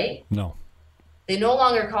 right? No. They no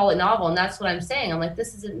longer call it novel, and that's what I'm saying. I'm like,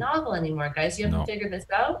 this isn't novel anymore, guys. You have to figure this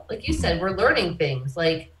out. Like you said, we're learning things.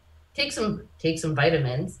 Like, take some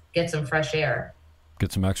vitamins, get some fresh air.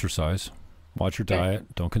 Get some exercise. Watch your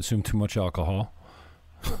diet. Don't consume too much alcohol.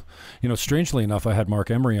 You know, strangely enough, I had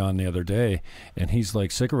Mark Emery on the other day, and he's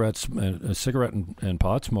like, cigarette and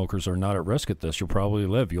pot smokers are not at risk at this. You'll probably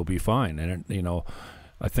live. You'll be fine. And, you know,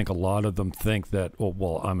 I think a lot of them think that, oh,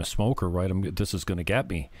 well, I'm a smoker, right? This is going to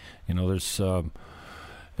get me. You know, there's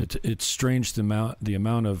it's strange the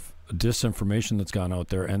amount of disinformation that's gone out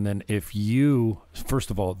there. And then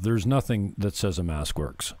first of all, there's nothing that says a mask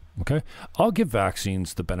works. Okay, I'll give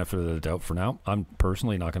vaccines the benefit of the doubt for now. I'm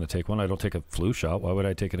personally not going to take one. I don't take a flu shot. Why would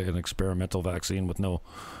I take an experimental vaccine with no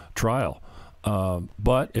trial?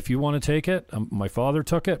 But if you want to take it, my father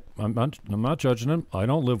took it. I'm not judging him. I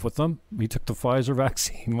don't live with them. He took the Pfizer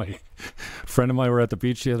vaccine. My friend of mine were at the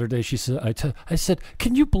beach the other day. She said, I said,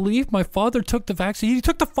 can you believe my father took the vaccine? He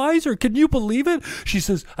took the Pfizer. Can you believe it? She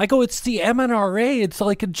says, I go, it's the mRNA. It's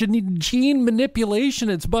like a gene manipulation.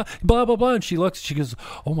 It's blah, blah, blah. And she looks, she goes,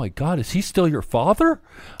 oh my God, is he still your father?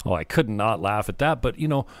 Oh, I could not laugh at that. But, you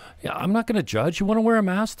know, I'm not going to judge. You want to wear a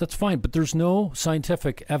mask? That's fine. But there's no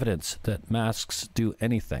scientific evidence that masks do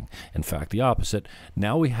anything. In fact, the opposite.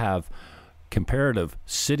 Now we have comparative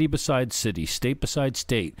city beside city, state beside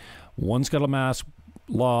state. One's got a mask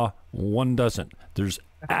law, one doesn't. There's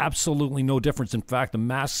absolutely no difference. In fact, the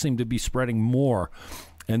masks seem to be spreading more.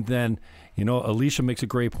 And then, you know, Alicia makes a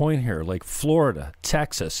great point here, like Florida,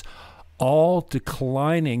 Texas, all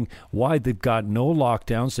declining. Why? They've got no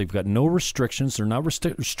lockdowns. They've got no restrictions. They're not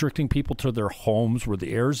restricting people to their homes where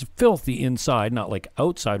the air is filthy inside, not like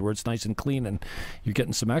outside where it's nice and clean and you're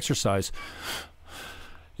getting some exercise.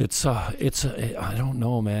 I don't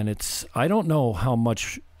know, man. I don't know how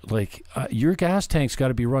much, like, your gas tank's got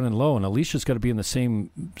to be running low, and Alicia's got to be in the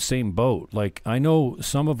same boat. Like, I know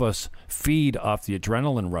some of us feed off the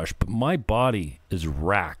adrenaline rush, but my body is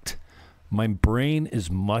racked. My brain is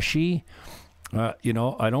mushy. You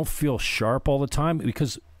know, I don't feel sharp all the time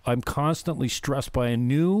because I'm constantly stressed by a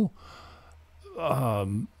new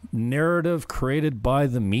narrative created by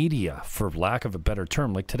the media, for lack of a better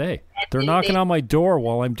term. Like today, they're knocking on my door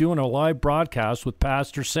while I'm doing a live broadcast with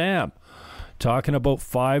Pastor Sam, talking about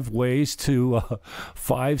 5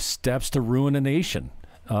 steps to ruin a nation.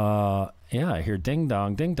 Yeah, I hear ding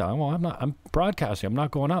dong, ding dong. Well, I'm broadcasting. I'm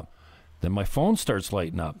not going up. Then my phone starts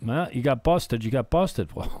lighting up. You got busted. You got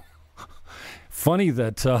busted. Well, funny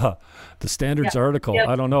that the Standards article,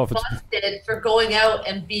 I don't know if it's busted for going out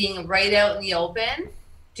and being right out in the open,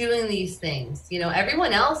 doing these things. You know,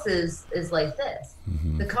 everyone else is like this.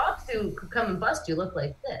 Mm-hmm. The cops who could come and bust you look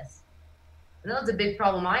like this. And that was a big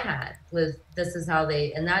problem I had, was this is how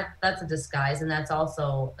they, and that's a disguise, and that's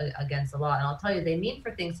also against the law. And I'll tell you, they mean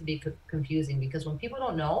for things to be confusing, because when people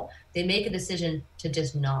don't know, they make a decision to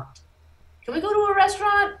just not. Can we go to a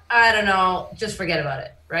restaurant? I don't know. Just forget about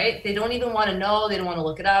it, right? They don't even want to know. They don't want to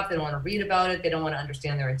look it up. They don't want to read about it. They don't want to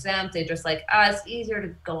understand their exempt. They just like, it's easier to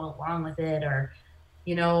go along with it, or,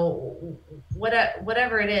 you know,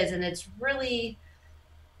 whatever it is. And it's really,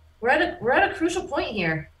 we're at a crucial point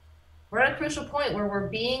here. We're at a crucial point where we're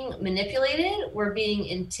being manipulated, we're being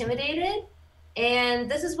intimidated.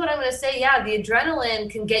 And this is what I'm going to say. Yeah, the adrenaline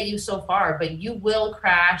can get you so far, but you will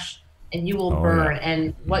crash and you will burn. Yeah.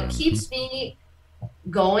 And what keeps me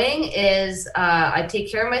going is I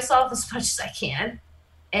take care of myself as much as I can.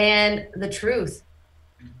 And the truth.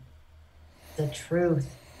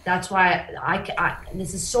 That's why I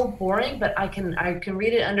this is so boring, but I can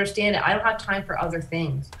read it, understand it. I don't have time for other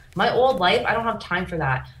things. My old life, I don't have time for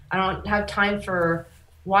that. I don't have time for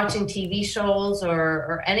watching TV shows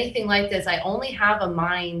or anything like this. I only have a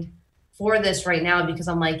mind for this right now because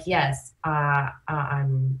I'm like, yes,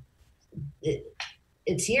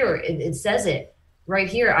 it's here. It says it right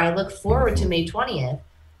here. I look forward to May 20th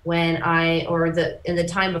in the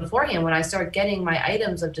time beforehand when I start getting my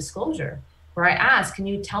items of disclosure, where I ask, can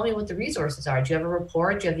you tell me what the resources are? Do you have a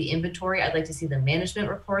report? Do you have the inventory? I'd like to see the management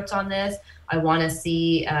reports on this. I want to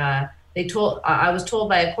see, I was told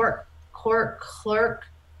by a court clerk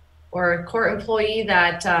or a court employee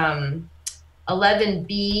that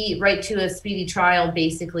 11B, right to a speedy trial,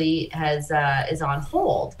 basically is on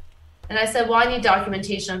hold. And I said, well, I need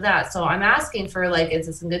documentation of that. So I'm asking for, like, is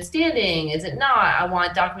this in good standing? Is it not? I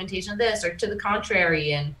want documentation of this, or to the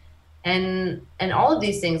contrary, and all of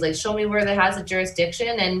these things. Like, show me where that has a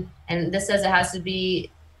jurisdiction, and this says it has to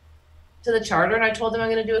be to the charter. And I told them I'm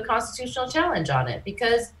going to do a constitutional challenge on it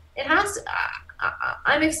because it has to,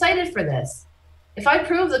 I'm excited for this. If I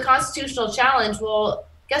prove the constitutional challenge, well,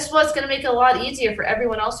 guess what's going to make it a lot easier for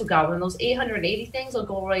everyone else who got one. Those 880 things will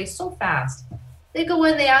go away so fast. They go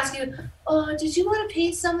in, they ask you, oh, did you want to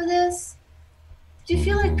pay some of this? Do you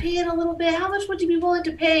feel like paying a little bit? How much would you be willing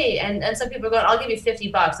to pay? And some people go, I'll give you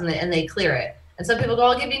 $50, and they clear it. And some people go,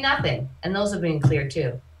 I'll give you nothing. And those are being cleared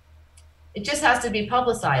too. It just has to be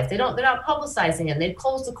publicized. They're not publicizing it. They've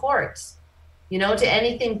closed the courts, to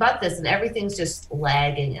anything but this. And everything's just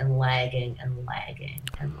lagging and lagging and lagging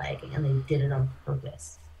and lagging. And they did it on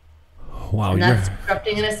purpose. Wow. And that's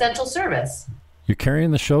disrupting an essential service. You're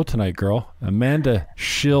carrying the show tonight, girl. Amanda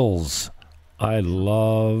Shills. I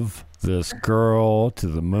love this girl to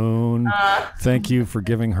the moon. Thank you for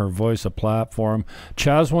giving her voice a platform.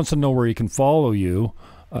 Chaz wants to know where he can follow you.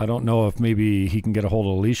 I don't know if maybe he can get a hold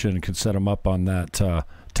of Alicia and can set him up on that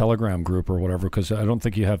Telegram group or whatever, because I don't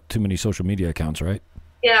think you have too many social media accounts, right?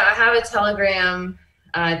 Yeah, I have a Telegram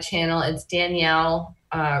channel. It's Danielle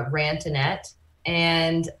Rantanet.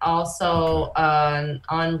 And also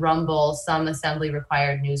on Rumble, some Assembly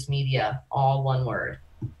Required News Media, all one word.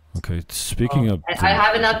 Okay, speaking of... I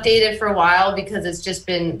haven't updated for a while because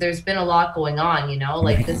there's been a lot going on,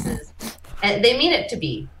 like this is, and they mean it to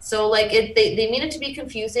be. So like they mean it to be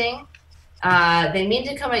confusing. They mean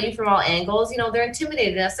to come at you from all angles. They're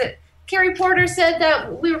intimidated. Carrie Porter said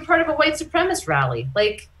that we were part of a white supremacist rally.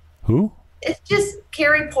 Like, who? It's just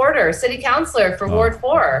Carrie Porter, city councilor for Ward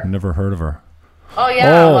 4. Never heard of her. Oh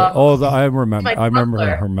yeah. I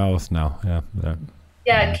remember her mouth now.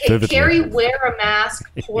 Yeah. Carrie Wear a Mask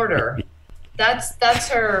Porter. That's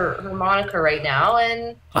her moniker right now.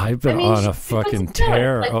 And I've been on a fucking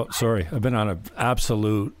tear. I've been on an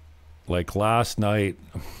absolute, like last night.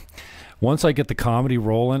 Once I get the comedy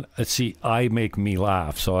rolling, I make me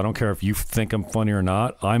laugh. So I don't care if you think I'm funny or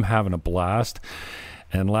not. I'm having a blast.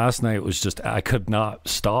 And last night was just, I could not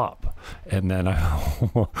stop. And then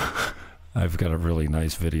I've got a really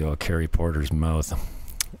nice video of Carrie Porter's mouth.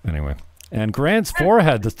 Anyway. And Grant's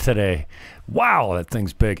forehead today. Wow, that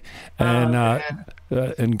thing's big. And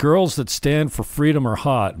and girls that stand for freedom are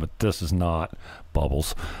hot, but this is not.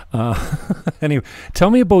 Bubbles. Anyway, tell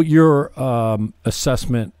me about your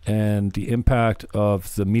assessment and the impact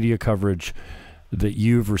of the media coverage that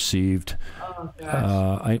you've received. Oh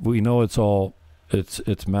gosh. We know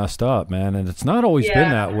it's messed up, man, and it's not always been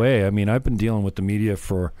that way. I mean, I've been dealing with the media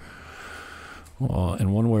for,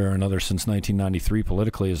 in one way or another, since 1993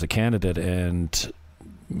 politically as a candidate, and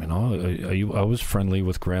I was friendly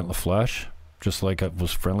with Grant LaFleche, just like I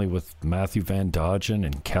was friendly with Matthew Van Dodgen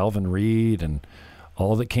and Calvin Reid and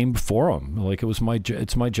all that came before him. Like, it's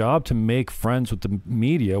my job to make friends with the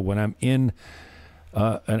media when I'm in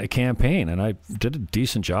a campaign, and I did a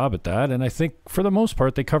decent job at that. And I think for the most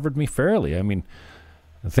part they covered me fairly. I mean,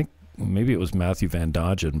 I think maybe it was Matthew Van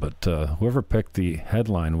Dodgen, but whoever picked the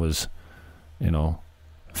headline was,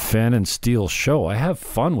 Fenn and Steele's show. I have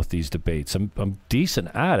fun with these debates. I'm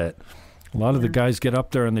decent at it. A lot of the guys get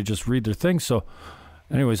up there and they just read their things. So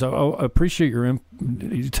anyways, I appreciate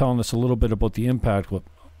you telling us a little bit about the impact.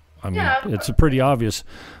 It's pretty obvious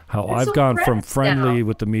how I've gone from friendly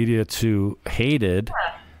with the media to hated,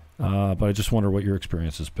 but I just wonder what your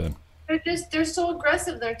experience has been. They're so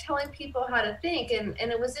aggressive. They're telling people how to think. And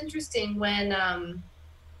it was interesting when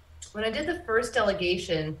I did the first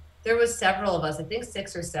delegation, there was several of us, I think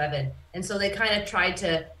 6 or 7. And so they kind of tried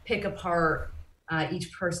to pick apart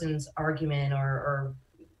each person's argument or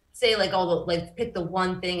say pick the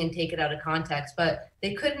one thing and take it out of context, but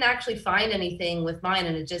they couldn't actually find anything with mine.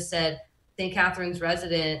 And it just said, St. Catharines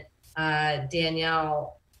resident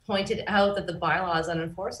Danielle pointed out that the bylaw is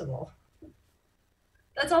unenforceable.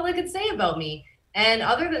 That's all they could say about me. And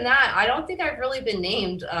other than that, I don't think I've really been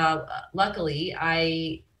named. Luckily,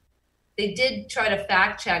 they did try to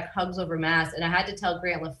fact check Hugs Over Masks, and I had to tell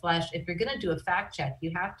Grant LaFleche, if you're going to do a fact check,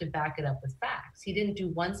 you have to back it up with facts. He didn't do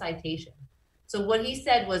one citation. So what he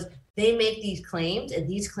said was, they make these claims and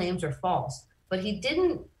these claims are false, but he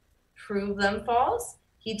didn't prove them false.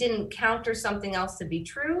 He didn't counter something else to be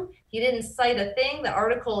true. He didn't cite a thing. The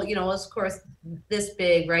article, was of course this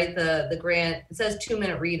big, right? The Grant, it says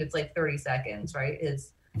 2-minute read. It's like 30 seconds, right?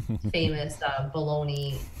 His famous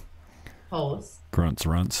baloney post. Grunts,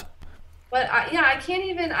 runts. But I can't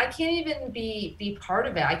even be part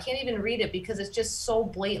of it. I can't even read it because it's just so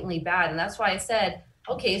blatantly bad. And that's why I said,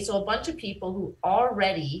 okay, so a bunch of people who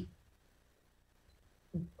already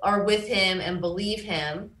are with him and believe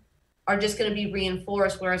him are just going to be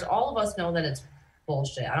reinforced, whereas all of us know that it's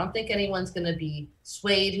bullshit. I don't think anyone's going to be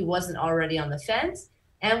swayed who wasn't already on the fence.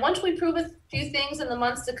 And once we prove a few things in the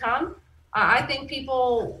months to come, I think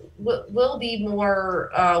people will be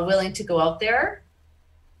more willing to go out there.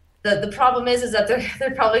 The problem is that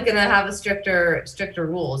they're probably going to have a stricter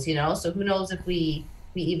rules, so who knows if we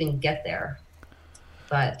even get there.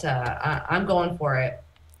 But I'm going for it.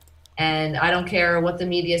 And I don't care what the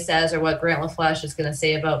media says or what Grant LaFleche is going to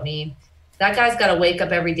say about me. That guy's got to wake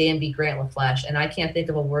up every day and be Grant LaFleche. And I can't think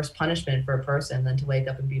of a worse punishment for a person than to wake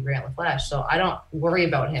up and be Grant LaFleche. So I don't worry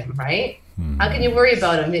about him, right? Mm-hmm. How can you worry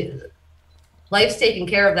about him? Life's taking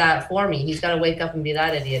care of that for me. He's got to wake up and be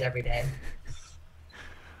that idiot every day.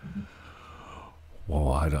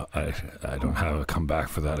 Well, I don't have a comeback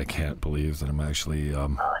for that. I can't believe that I'm actually.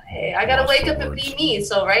 Hey, I gotta wake up and be me.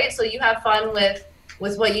 So right. So you have fun with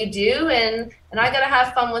what you do, and I gotta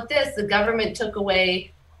have fun with this. The government took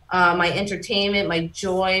away my entertainment, my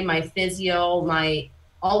joy, my physio,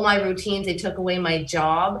 all my routines. They took away my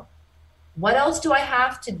job. What else do I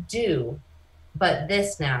have to do but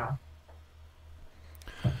this now?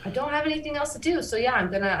 I don't have anything else to do. So yeah, I'm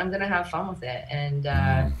gonna have fun with it, and.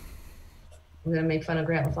 I'm going to make fun of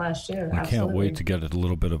Grant LaFleche, too. I can't wait to get a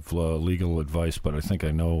little bit of legal advice, but I think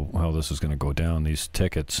I know how this is going to go down. These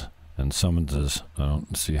tickets and summonses, I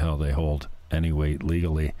don't see how they hold any weight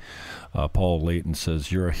legally. Paul Layton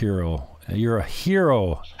says, you're a hero. You're a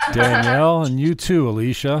hero, Danielle, and you too,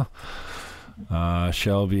 Alicia.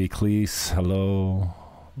 Shelby Cleese, hello.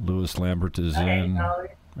 Lewis Lambert is in.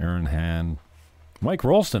 Aaron Han. Mike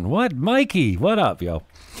Rolston, what? Mikey, what up, yo?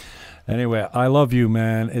 Anyway, I love you,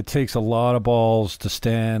 man. It takes a lot of balls to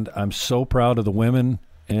stand. I'm so proud of the women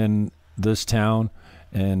in this town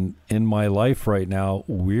and in my life right now.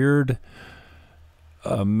 Weird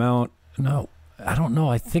amount. No, I don't know.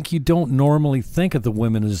 I think you don't normally think of the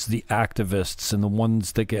women as the activists and the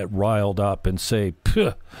ones that get riled up and say,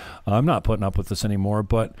 I'm not putting up with this anymore.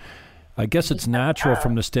 But I guess it's natural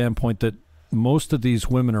from the standpoint that most of these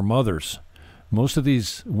women are mothers. Most of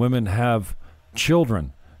these women have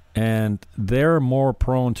children. And they're more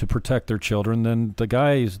prone to protect their children than the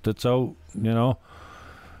guys that's out,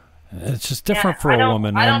 It's just different for a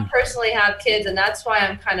woman. I don't personally have kids, and that's why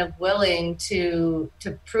I'm kind of willing to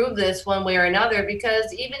prove this one way or another,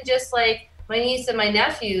 because even just like my niece and my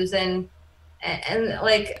nephews and And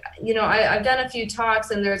like, you know, I've done a few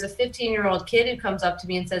talks, and there's a 15-year-old kid who comes up to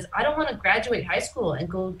me and says, I don't want to graduate high school and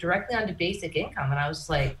go directly onto basic income. And I was just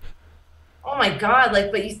like, oh my God,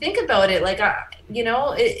 like, but you think about it, like, you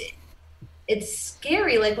know, it's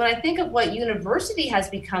scary. Like when I think of what university has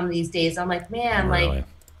become these days, I'm like, man, Really? like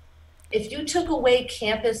if you took away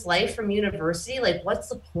campus life from university, like what's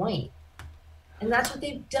the point? And that's what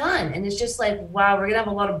they've done. And it's just like, wow, we're gonna have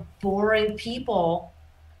a lot of boring people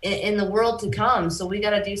in the world to come. So we got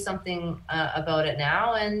to do something about it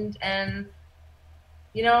now. And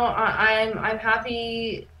you know, I'm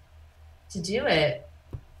happy to do it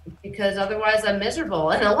because otherwise I'm miserable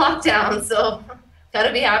in a lockdown. So got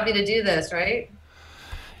to be happy to do this, right?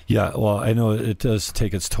 Yeah, well, I know it does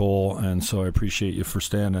take its toll, and so I appreciate you for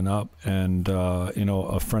standing up. And, you know,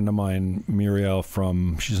 a friend of mine, Muriel,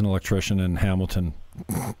 she's an electrician in Hamilton,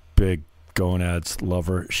 big gonads, love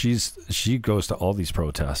her. She goes to all these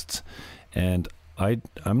protests, and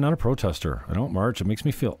I'm not a protester. I don't march. It makes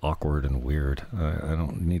me feel awkward and weird. I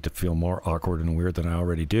don't need to feel more awkward and weird than I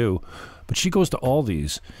already do. But she goes to all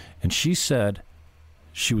these, and she said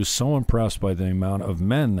she was so impressed by the amount of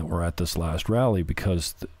men that were at this last rally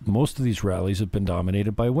because most of these rallies have been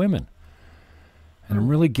dominated by women. And I'm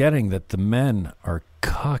really getting that the men are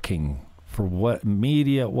cucking for what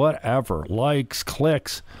media, whatever, likes,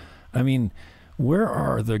 clicks. I mean, where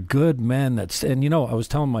are the good men and you know, I was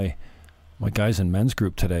telling my guys in men's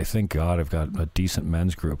group today, thank God I've got a decent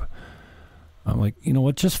men's group. I'm like, you know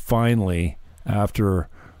what, just finally, after,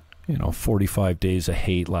 you know, 45 days of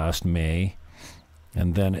hate last May,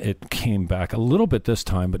 and then it came back a little bit this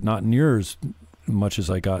time, but not near as much as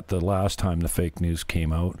I got the last time the fake news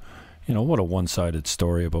came out. You know, what a one-sided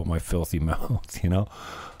story about my filthy mouth, you know?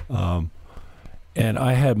 And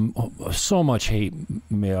I had so much hate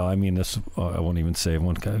mail. I mean, this, I won't even say.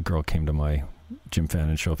 One girl came to my Jim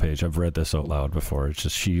Fannin Show page. I've read this out loud before. It's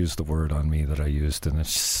just she used the word on me that I used, and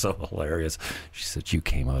it's just so hilarious. She said, you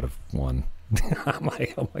came out of one. I'm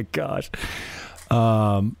like, oh my gosh.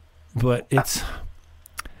 But it's...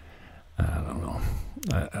 I don't know.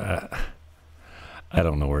 I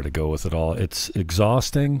don't know where to go with it all. It's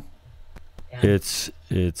exhausting. Yeah.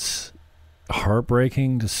 It's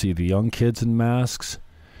heartbreaking to see the young kids in masks.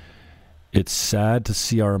 It's sad to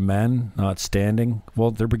see our men not standing.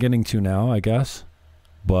 Well, they're beginning to now, I guess.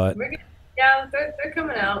 But yeah, they're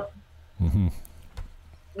coming out. Mm-hmm.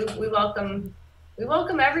 We welcome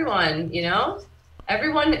everyone. You know,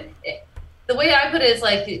 everyone. The way I put it is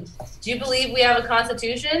like, do you believe we have a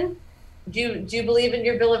constitution? Do you believe in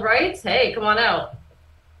your Bill of Rights? Hey, come on out.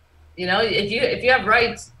 You know, if you have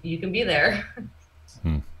rights, you can be there.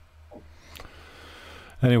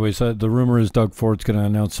 Anyways, the rumor is Doug Ford's going to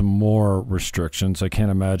announce some more restrictions. I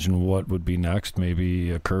can't imagine what would be next.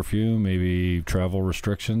 Maybe a curfew, maybe travel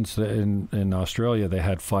restrictions. In Australia, they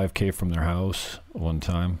had 5K from their house one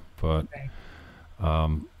time, but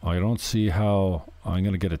I don't see how I'm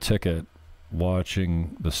going to get a ticket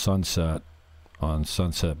watching the sunset on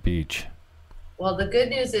Sunset Beach. Well, the good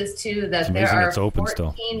news is, too, that there are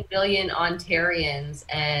 14 billion Ontarians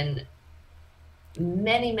and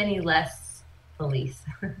many, many less police.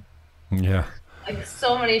 Yeah. Like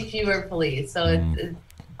so many fewer police. So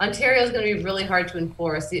Ontario is going to be really hard to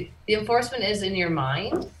enforce. The enforcement is in your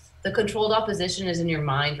mind. The controlled opposition is in your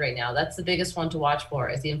mind right now. That's the biggest one to watch for,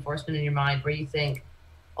 is the enforcement in your mind, where you think,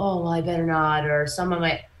 oh, well, I better not, or some of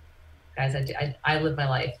my... Guys, I live my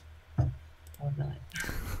life.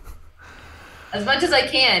 As much as I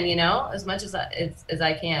can, you know, as much as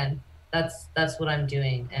I can. That's what I'm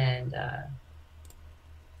doing, and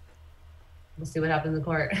we'll see what happens in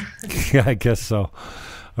court. Yeah, I guess so.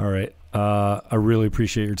 All right. I really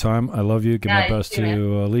appreciate your time. I love you. Give my best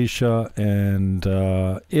to Alicia, and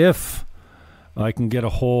if I can get a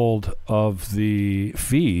hold of the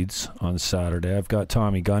feeds on Saturday, I've got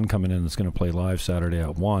Tommy Gunn coming in that's going to play live Saturday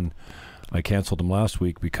at 1. I canceled him last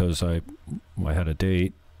week because I had a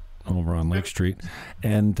date over on Lake Street,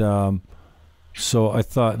 and so I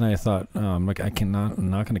thought, I'm like, I'm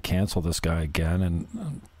not going to cancel this guy again,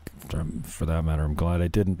 and for that matter, I'm glad I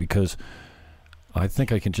didn't, because I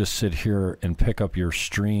think I can just sit here and pick up your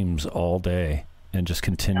streams all day and just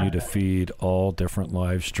continue to feed all different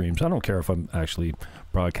live streams. I don't care if I'm actually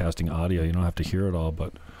broadcasting audio; you don't have to hear it all,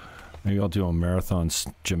 but. Maybe I'll do a marathon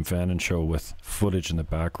Jim Fannin show with footage in the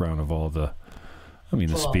background of all the,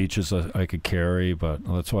 the speeches I could carry. But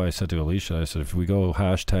that's why I said to Alicia, I said, if we go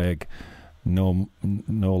hashtag no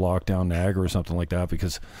lockdown Niagara or something like that,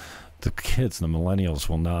 because the kids, the millennials,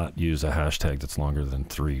 will not use a hashtag that's longer than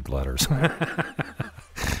 3 letters.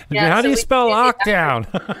 Yeah, how do you spell lockdown?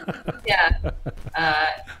 Yeah.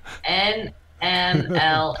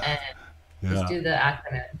 NMLN. Just do the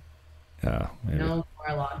acronym. Yeah. Maybe. No more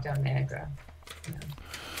lockdown Niagara. Yeah.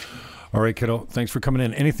 All right, kiddo. Thanks for coming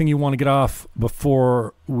in. Anything you want to get off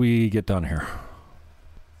before we get done here?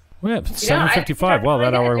 We have 7:55. Wow,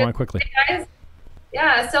 that hour went quickly. Guys,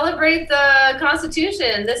 yeah, celebrate the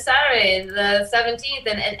Constitution this Saturday, the 17th,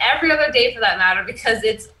 and every other day for that matter, because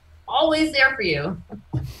it's always there for you.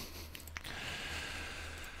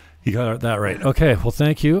 You got that right. Okay, well,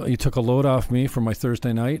 thank you. You took a load off me for my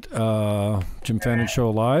Thursday night Jim Fannin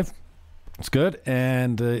Show Live. It's good.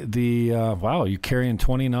 And wow, you carrying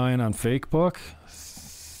 29 on Facebook,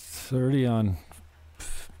 30 on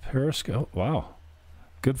Periscope. Wow,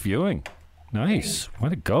 good viewing. Nice. Way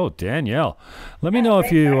to go, Danielle. Let me know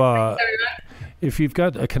if you've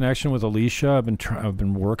got a connection with Alicia. I've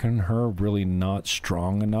been working her really not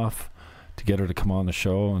strong enough to get her to come on the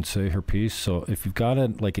show and say her piece. So if you've got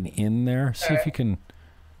an in there, see if you can,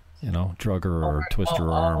 drug her or twist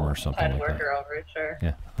her arm or something like work that. Her over, sure.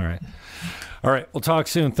 Yeah. All right. We'll talk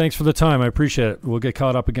soon. Thanks for the time. I appreciate it. We'll get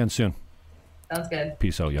caught up again soon. Sounds good.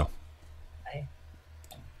 Peace out, yo. Bye.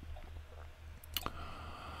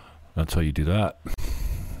 That's how you do that.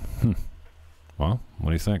 Well, what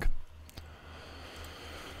do you think?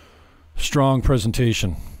 Strong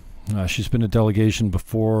presentation. She's been a delegation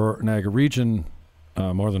before Niagara Region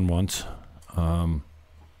more than once. You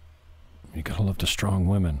gotta love the strong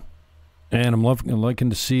women, and I'm liking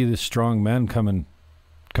to see the strong men coming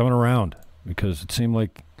around, because it seemed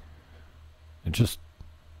like it just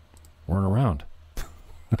weren't around.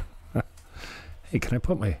 Hey, can I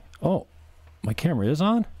put my camera is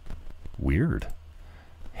on? Weird.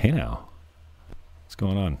 Hey now, what's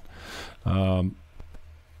going on?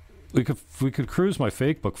 We could cruise my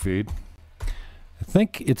Facebook feed. I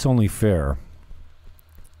think it's only fair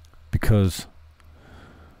because,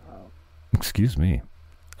 excuse me,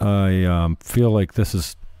 I feel like this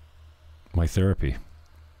is my therapy.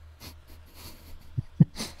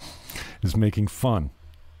 Is making fun.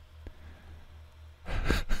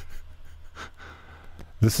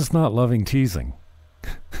 This is not loving teasing.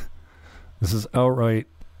 This is outright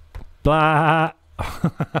blah.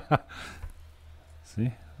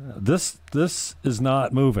 See? This is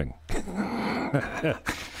not moving.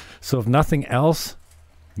 So if nothing else,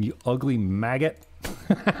 you ugly maggot.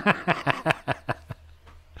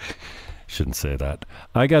 Shouldn't say that.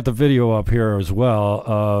 I got the video up here as well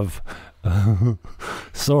of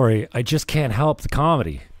sorry, I just can't help the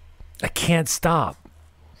comedy. I can't stop.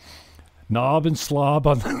 Knob and slob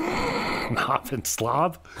on knob and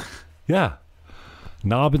slob? Yeah.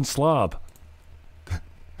 Knob and slob.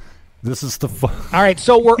 This is the fun. All right,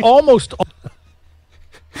 so we're almost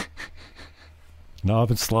Knob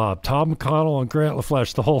and slob. Tom McConnell and Grant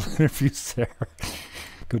LaFleche. The whole interview's there.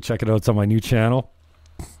 Go check it out. It's on my new channel.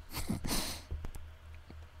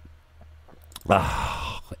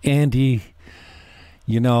 Andy,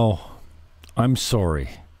 I'm sorry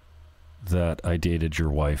that I dated your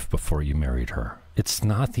wife before you married her. It's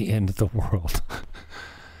not the end of the world.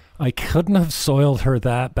 I couldn't have soiled her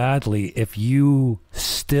that badly if you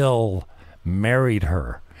still married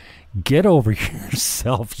her. Get over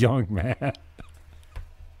yourself, young man.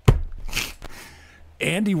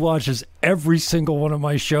 Andy watches every single one of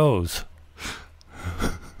my shows.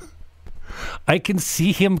 I can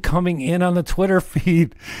see him coming in on the Twitter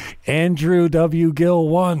feed. Andrew W. Gill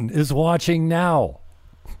 1 is watching now.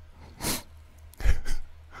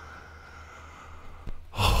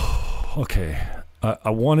 Okay.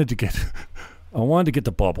 I wanted to get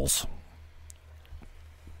the bubbles.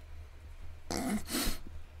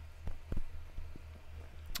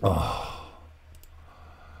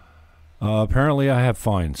 Apparently I have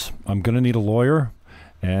fines. I'm going to need a lawyer,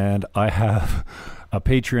 and I have a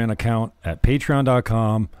Patreon account at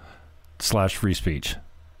patreon.com/free speech.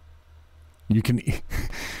 You can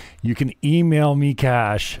email me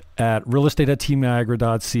cash at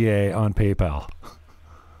realestate@teamniagara.ca on PayPal.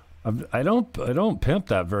 I don't pimp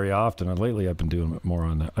that very often, and lately I've been doing more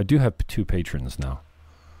on that. I do have 2 patrons now.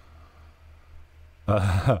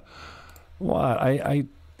 What? I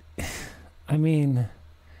mean,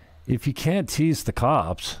 if you can't tease the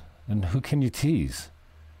cops, then who can you tease?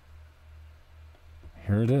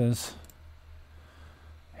 Here it is.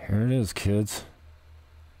 Here it is, kids.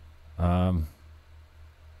 Among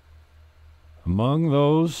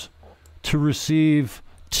those to receive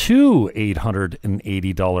 2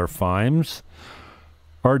 $880 fines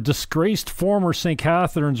are disgraced former St.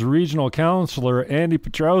 Catharines Regional Councillor Andy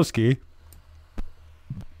Petrowski,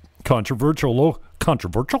 controversial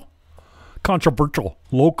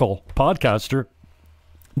local podcaster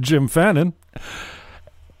Jim Fannin,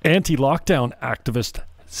 anti-lockdown activist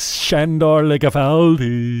Shandor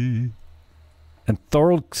Legafaldi, and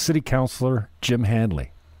Thorold City Councilor Jim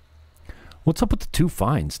Handley. What's up with the 2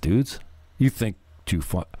 fines, dudes? You think 2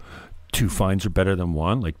 fines are better than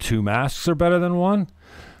 1? Like 2 masks are better than 1?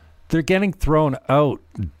 They're getting thrown out,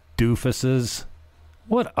 doofuses.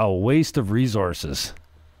 What a waste of resources.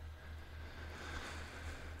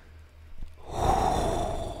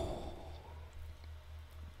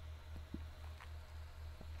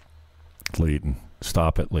 Leighton.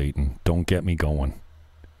 Stop it, Leighton. Don't get me going.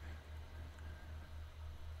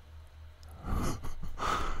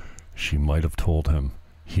 She might have told him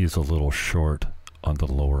he's a little short on the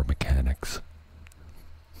lower mechanics.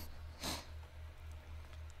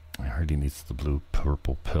 I heard he needs the blue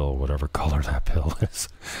purple pill, whatever color that pill is.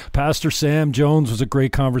 Pastor Sam Jones was a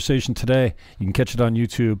great conversation today. You can catch it on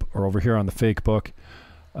YouTube or over here on the Fake Book.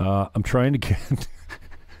 I'm trying to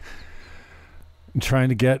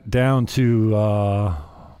get down to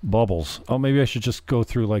Bubbles. Oh, maybe I should just go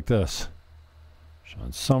through like this.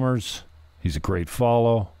 Sean Summers, he's a great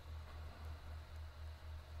follow.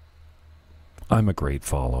 I'm a great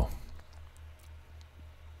follow.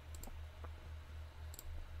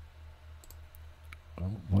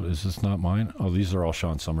 What is this? Not mine? Oh, these are all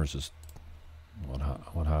Sean Summers's. What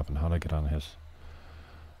happened? How did I get on his?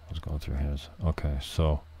 I was going through his. Okay,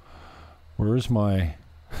 so where's my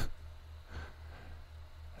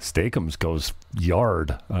Steakums goes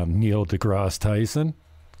yard on Neil deGrasse Tyson.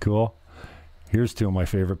 Cool. Here's 2 of my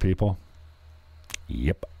favorite people.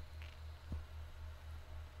 Yep.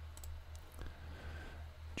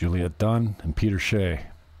 Juliet Dunn and Peter Shea.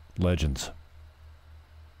 Legends.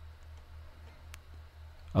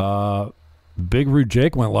 Big Rude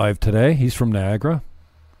Jake went live today. He's from Niagara.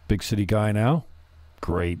 Big city guy now.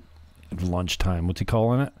 Great lunchtime. What's he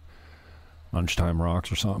calling it? Lunchtime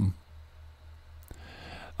Rocks or something.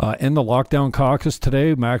 In the lockdown caucus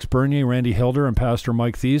today, Max Bernier, Randy Hilder, and Pastor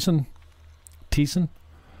Mike Thiessen.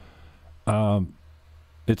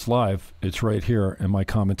 It's live. It's right here, and my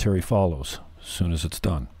commentary follows as soon as it's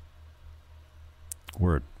done.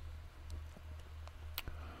 Word.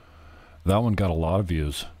 That one got a lot of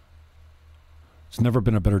views. It's never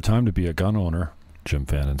been a better time to be a gun owner, Jim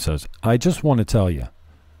Fannin says. I just want to tell you,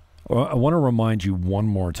 I want to remind you one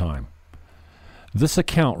more time. This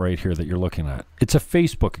account right here that you're looking at, it's a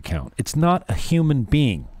Facebook account. It's not a human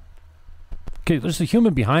being. Okay, there's a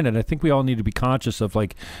human behind it. I think we all need to be conscious of,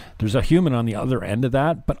 like, there's a human on the other end of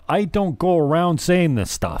that, but I don't go around saying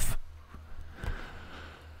this stuff.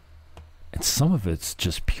 And some of it's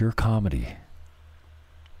just pure comedy.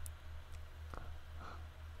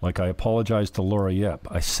 Like, I apologized to Laura Yip.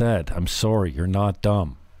 I said, I'm sorry, you're not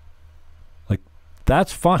dumb. Like,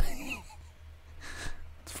 that's funny.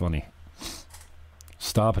 It's funny.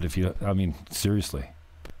 Stop it if you, I mean, seriously.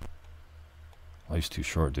 Life's too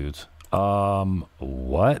short, dudes.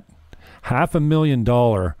 What?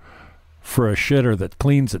 $500,000 for a shitter that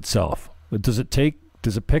cleans itself. Does it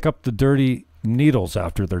pick up the dirty needles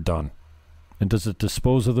after they're done? And does it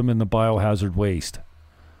dispose of them in the biohazard waste?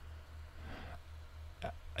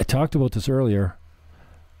 I talked about this earlier.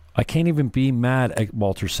 I can't even be mad at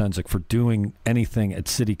Walter Sendzik for doing anything at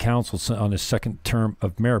City Council on his second term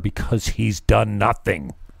of mayor because he's done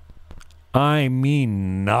nothing. I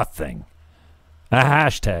mean nothing. A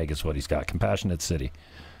hashtag is what he's got. Compassionate City.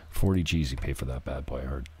 40 G's he paid for that bad boy, I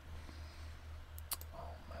heard. Oh,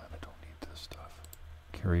 man, I don't need this stuff.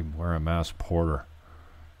 Carrie, wear a mask. Porter.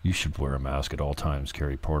 You should wear a mask at all times,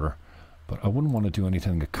 Carrie Porter. But I wouldn't want to do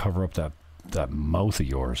anything to cover up that mouth of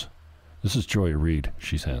yours. This is Joy Reid.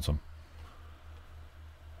 She's handsome.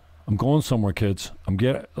 I'm going somewhere, kids.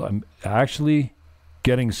 I'm actually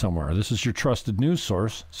getting somewhere. This is your trusted news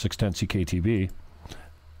source, 610 CKTV.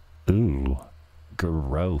 Ooh,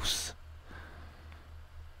 gross.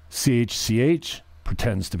 CHCH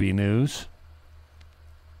pretends to be news.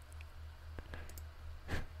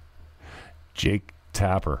 Jake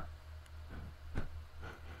Tapper.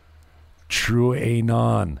 True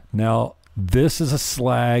Anon. Now, this is a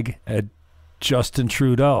slag at Justin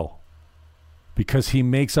Trudeau because he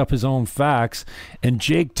makes up his own facts, and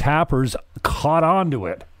Jake Tapper's caught on to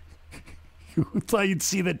it. You thought you'd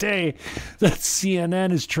see the day that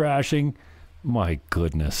CNN is trashing. My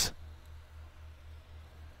goodness.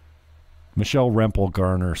 Michelle Rempel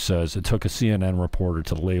Garner says it took a CNN reporter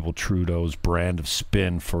to label Trudeau's brand of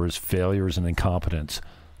spin for his failures and incompetence.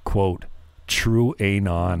 Quote, true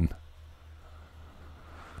Anon.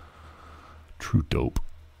 True dope.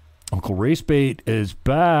 Uncle Race Bait is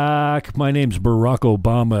back. My name's Barack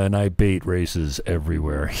Obama, and I bait races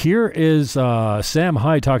everywhere. Here is Sam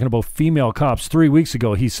Hyde talking about female cops 3 weeks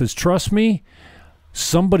ago. He says, trust me,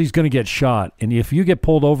 somebody's going to get shot. And if you get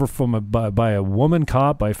pulled over by a woman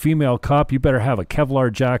cop, by a female cop, you better have a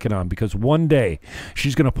Kevlar jacket on, because one day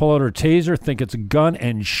she's going to pull out her taser, think it's a gun,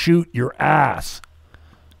 and shoot your ass.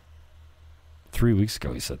 3 weeks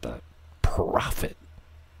ago he said that. Prophet.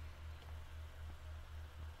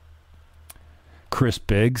 Chris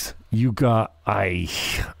Biggs, you got... I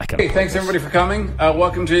got. Hey, thanks everybody for coming.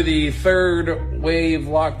 Welcome to the third wave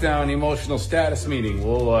lockdown emotional status meeting.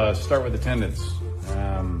 We'll start with attendance.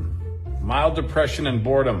 Mild depression and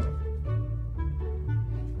boredom.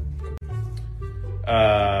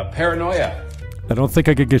 Paranoia. I don't think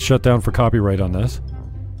I could get shut down for copyright on this.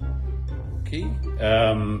 Okay.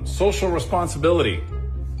 Social responsibility.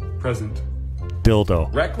 Present.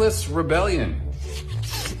 Dildo. Reckless rebellion.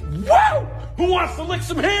 Whoa! Who wants to lick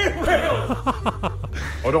some handrails?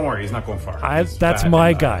 Oh, don't worry, he's not going far. That's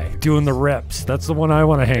my guy doing the reps. That's the one I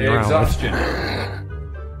want to hang around exhaustion. with.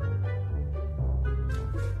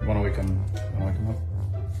 Want to wake him up?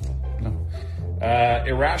 No.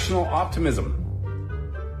 Irrational optimism.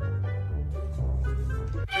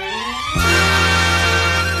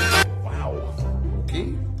 Wow.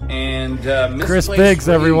 Okay. And Chris Biggs,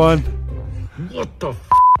 rage. everyone. What the f***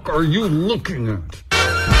 are you looking at?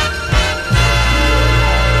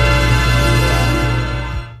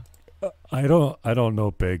 I don't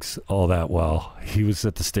know Biggs all that well. He was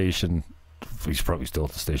at the station. He's probably still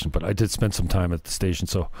at the station, but I did spend some time at the station,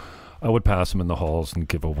 so I would pass him in the halls and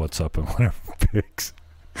give a what's up and whatever. Biggs.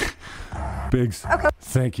 Okay.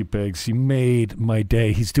 Thank you, Biggs. You made my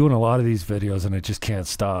day. He's doing a lot of these videos, and I just can't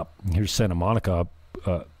stop. Here's Santa Monica,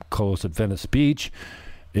 close at Venice Beach.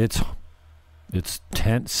 It's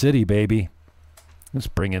tent city, baby. Let's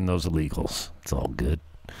bring in those illegals. It's all good.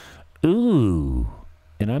 Ooh.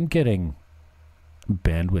 And I'm getting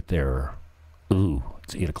bandwidth error. Ooh,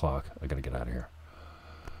 it's 8 o'clock. I gotta get out of here.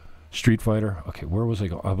 Street Fighter. Okay, where was I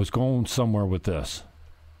going? I was going somewhere with this.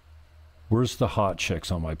 Where's the hot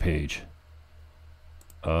chicks on my page?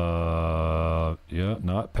 Yeah,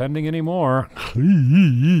 not pending anymore.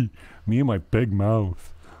 Me and my big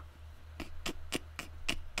mouth.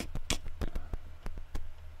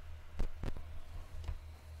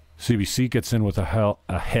 CBC gets in with a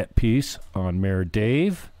hit piece on Mayor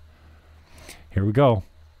Dave. Here we go.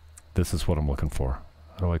 This is what I'm looking for.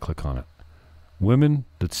 How do I click on it? Women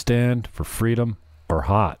that stand for freedom are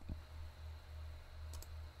hot.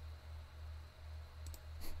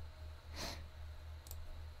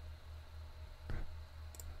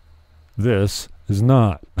 This is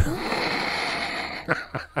not.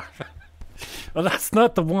 Oh, that's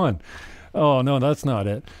not the one. Oh, no, that's not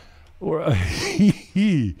it. Or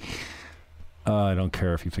I don't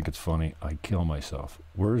care if you think it's funny. I kill myself.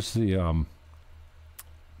 Where's the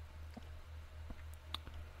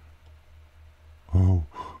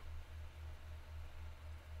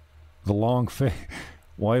the long face?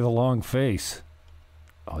 Why the long face?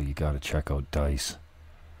 Oh, you got to check out Dice.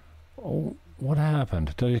 Oh, what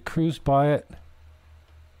happened? Did I cruise by it?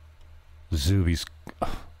 Zuby's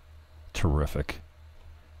terrific.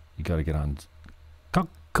 You got to get on.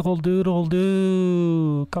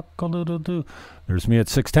 Cockle-doodle-doo. Cockle-doodle-doo. There's me at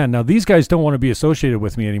 610. Now, these guys don't want to be associated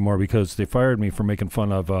with me anymore because they fired me for making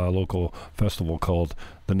fun of a local festival called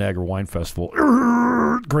the Niagara Wine Festival.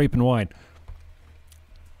 Grape and wine.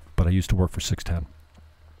 But I used to work for 610.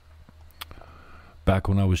 Back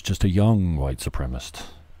when I was just a young white supremacist.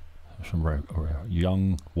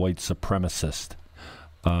 Young white supremacist.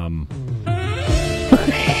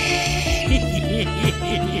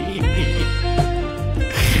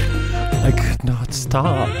 I could not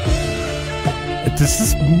stop. This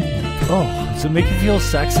is... Oh, does it make you feel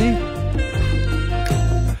sexy?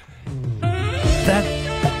 That...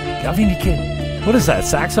 I mean, you can't... What is that,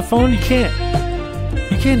 saxophone? You can't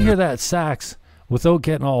hear that sax without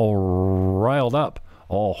getting all riled up,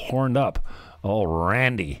 all horned up, all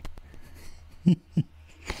randy. Too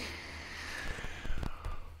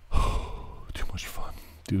much fun.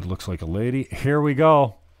 Dude looks like a lady. Here we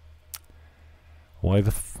go. Why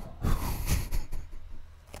the...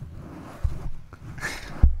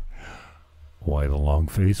 Why the long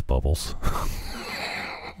face, Bubbles?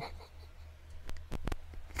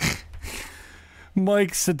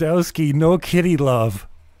 Mike Sadowski, no kitty love.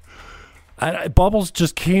 Bubbles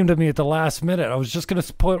just came to me at the last minute. I was just going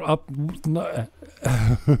to put up...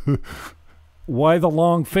 Why the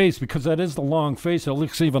long face? Because that is the long face. It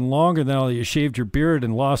looks even longer now that you shaved your beard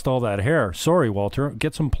and lost all that hair. Sorry, Walter.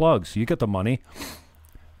 Get some plugs. You get the money.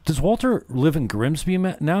 Does Walter live in Grimsby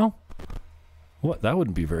now? What? That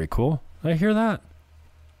wouldn't be very cool. I hear that.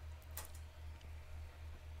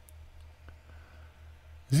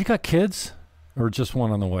 Has he got kids? Or just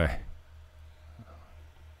one on the way?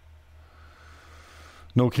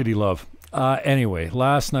 No kitty love. Anyway,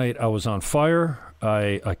 last night I was on fire.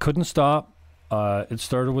 I couldn't stop. It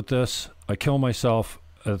started with this. I kill myself.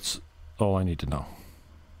 That's all I need to know.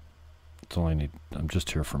 That's all I need. I'm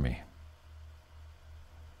just here for me.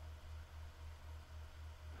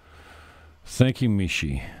 Thank you,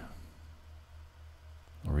 Mishi.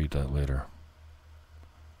 I'll read that later.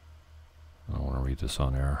 I don't want to read this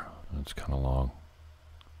on air. It's kind of long.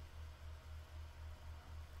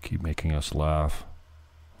 Keep making us laugh.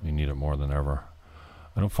 We need it more than ever.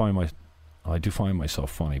 I do find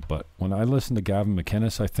myself funny, but when I listen to Gavin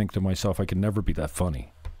McInnes, I think to myself, I can never be that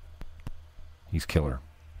funny. He's killer.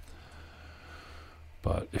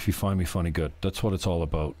 But if you find me funny, good. That's what it's all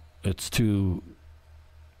about. Life's too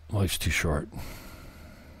short.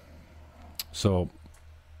 So,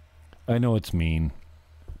 I know it's mean.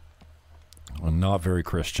 I'm not very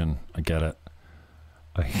Christian. I get it.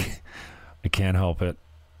 I can't help it.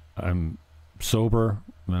 I'm sober,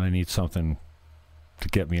 and I need something to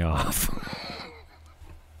get me off.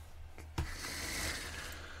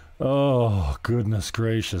 Oh, goodness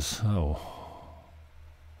gracious. Oh.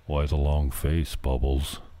 Why the long face,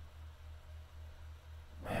 Bubbles?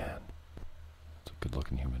 Man. That's a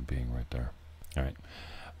good-looking human being right there. All right.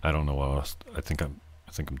 I don't know what else. I think I'm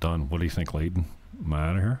done. What do you think, Leighton? Am I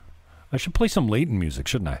out of here? I should play some Leighton music,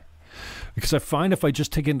 shouldn't I? Because I find if I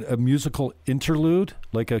just take a musical interlude,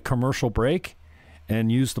 like a commercial break,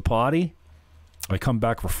 and use the potty, I come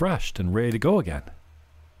back refreshed and ready to go again.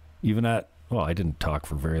 Even at, well, I didn't talk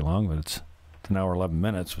for very long, but it's an hour, 11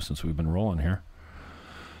 minutes since we've been rolling here.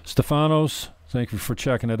 Stefanos, thank you for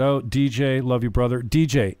checking it out. DJ, love you, brother.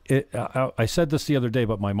 DJ, I said this the other day,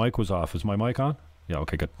 but my mic was off. Is my mic on? Yeah,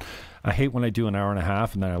 okay, good. I hate when I do an hour and a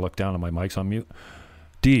half and then I look down and my mic's on mute.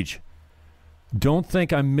 Deej, don't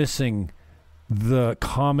think I'm missing the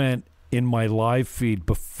comment in my live feed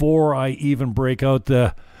before I even break out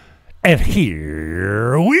the, and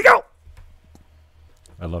here we go.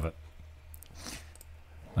 I love it.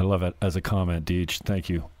 I love it as a comment, Deej. Thank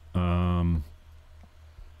you.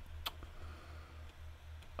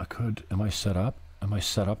 Am I set up? Am I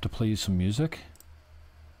set up to play you some music?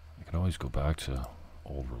 I can always go back to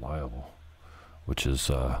Old Reliable, which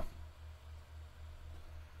is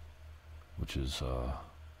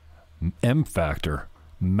M Factor.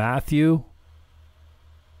 Matt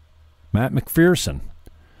McPherson.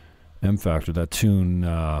 M Factor, that tune,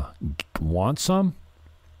 Want Some?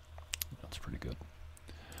 That's pretty good.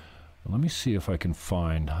 Let me see if I can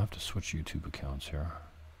find, I have to switch YouTube accounts here.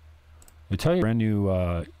 I tell you, brand new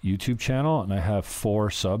YouTube channel, and I have 4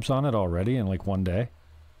 subs on it already in like one day.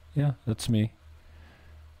 Yeah, that's me.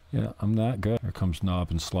 Yeah, I'm that good. Here comes Knob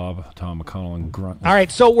and Slob, Tom McConnell and Grunt. All right,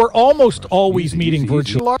 so we're almost always meeting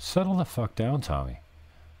virtually. Settle the fuck down, Tommy.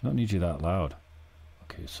 I don't need you that loud.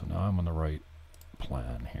 Okay, so now I'm on the right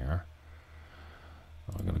plan here.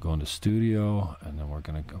 I'm gonna go into studio, and then we're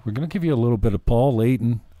gonna give you a little bit of Paul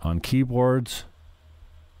Leighton on keyboards.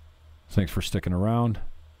 Thanks for sticking around.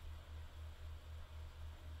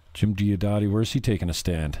 Jim Diodati, where's he taking a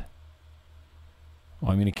stand?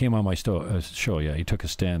 Well, I mean, he came on my show. Yeah, he took a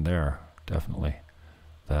stand there, definitely.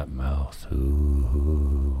 That mouth.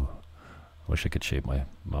 Ooh. I wish I could shape my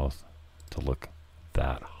mouth to look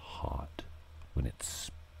that hot when it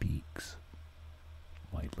speaks.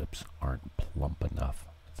 My lips aren't plump enough.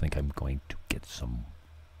 I think I'm going to get some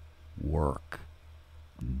work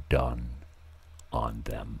done on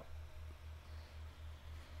them.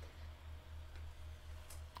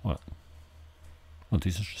 What? Well,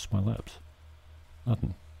 these are just my lips.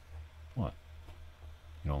 Nothing. What?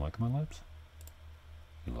 You don't like my lips?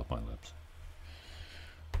 You love my lips.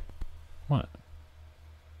 What?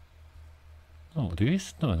 Oh,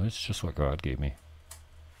 these? No, it's just what God gave me.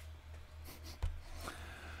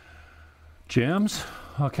 Jams?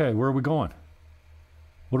 Okay, where are we going?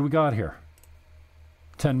 What do we got here?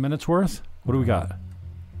 10 minutes worth? What do we got?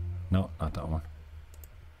 No, not that one.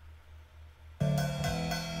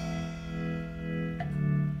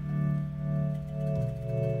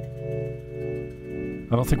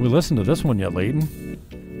 I don't think we listened to this one yet,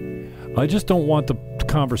 Leighton. I just don't want the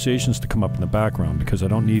conversations to come up in the background because I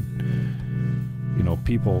don't need,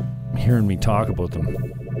 people hearing me talk about them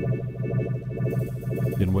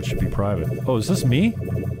in what should be private. Oh, is this me?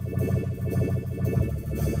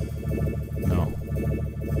 No.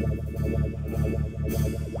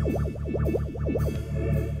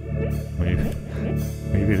 Maybe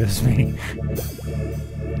it is me.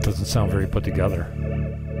 It doesn't sound very put together.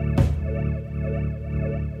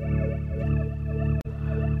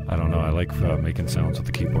 I don't know. I like making sounds with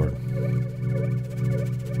the keyboard.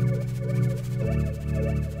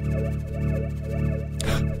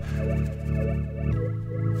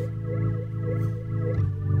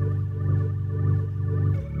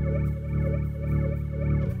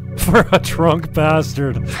 for a drunk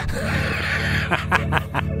bastard.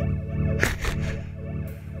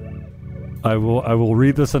 I will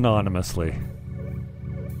read this anonymously.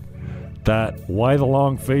 That why the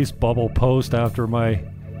long face bubble post after my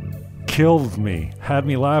killed me. Had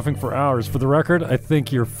me laughing for hours. For the record, I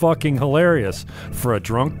think you're fucking hilarious for a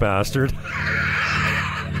drunk bastard.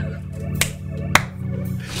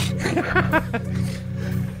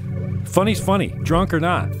 Funny's funny, drunk or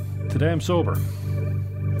not. Today I'm sober.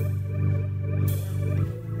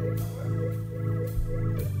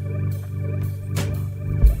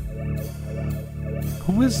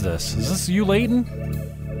 Who is this? Is this you, Leighton?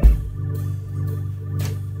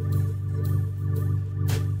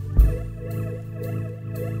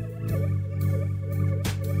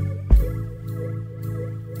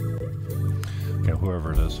 Okay,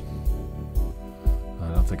 whoever it is. I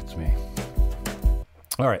don't think it's me.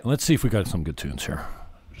 All right, let's see if we got some good tunes here.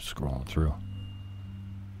 Just scrolling through.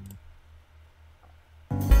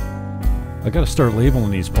 I gotta start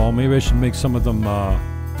labeling these, Paul. Maybe I should make some of them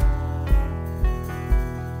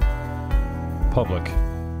public.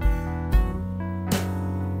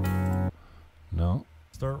 No.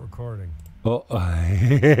 Start recording. Oh,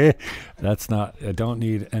 that's not. I don't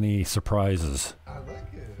need any surprises. I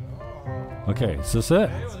like it. Oh. Okay, is this it?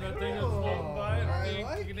 I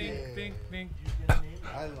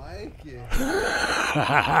like it.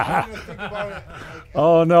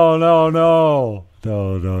 Oh no!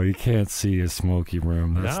 You can't see a smoky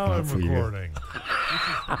room. That's Now not I'm for recording.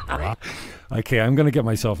 Okay, I'm gonna get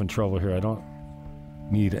myself in trouble here. I don't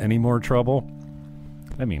need any more trouble.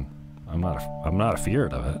 I mean, I'm not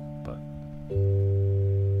afeard of it, but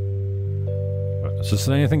is this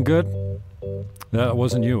anything good? That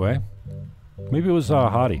wasn't you, eh? Maybe it was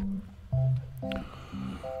Hottie. Or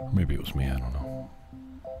maybe it was me. I don't know.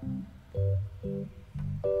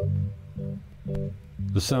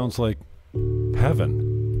 This sounds like heaven.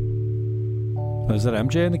 Is that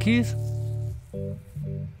MJ in the keys?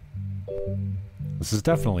 This is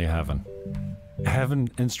definitely heaven. Heaven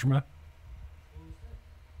instrument?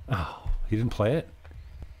 Oh, he didn't play it?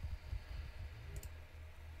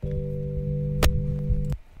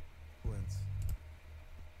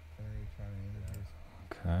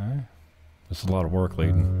 Okay. This is a lot of work,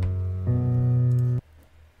 Leighton.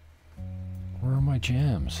 Where are my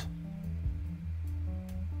jams?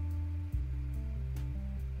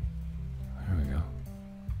 There we go.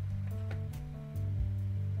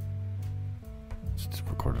 It's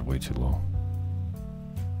recorded way too low.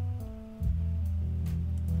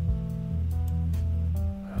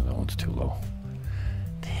 Oh, that one's too low.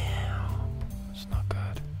 Damn. It's not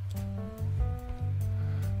good.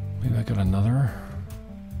 Maybe I got another.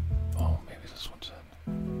 Oh, maybe this one's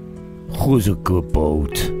in. Who's a good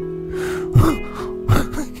boat?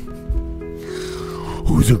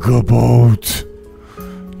 Who's a good boat?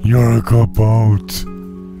 You're a good boat.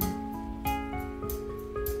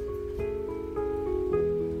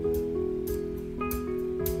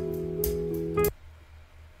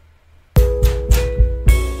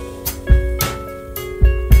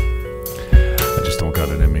 I just don't got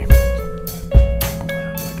it in me.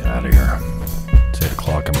 Get out of here. It's 8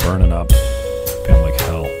 o'clock. I'm burning up. Feeling like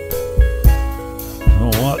hell. I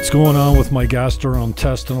don't know what's going on with my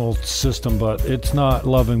gastrointestinal system, but it's not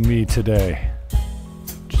loving me today.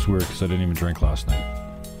 Which is weird because I didn't even drink last night.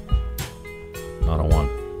 Not a one.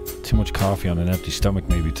 Too much coffee on an empty stomach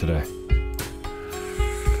maybe today.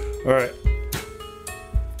 Alright.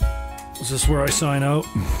 Is this where I sign out?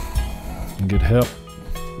 And get hip?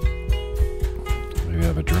 Maybe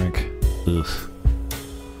have a drink. Ugh.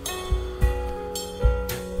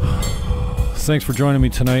 Thanks for joining me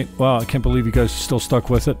tonight. Wow, I can't believe you guys still stuck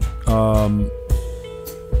with it.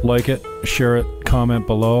 Like it, share it, comment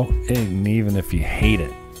below, and even if you hate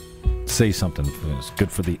it, say something. It's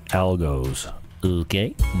good for the algos.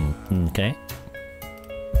 Okay? Okay.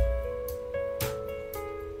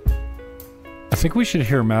 I think we should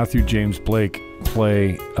hear Matthew James Blake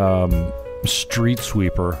play Street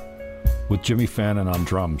Sweeper with Jimmy Fannin on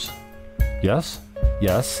drums. Yes?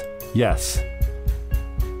 Yes? Yes.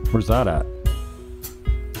 Where's that at?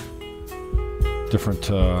 Different,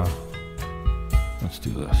 let's do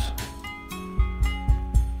this.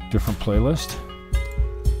 Different playlist.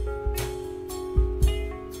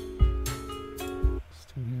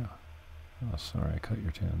 Studio. Oh, sorry, I cut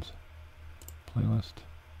your tunes. Playlist.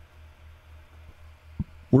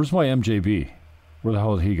 Where's my MJB? Where the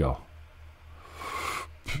hell did he go?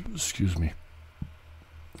 Excuse me.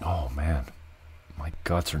 Oh, man. My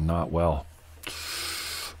guts are not well.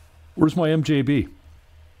 Where's my MJB?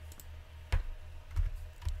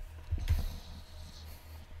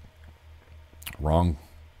 Wrong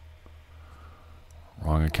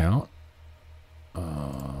Wrong account. No,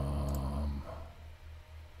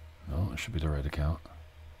 it should be the right account.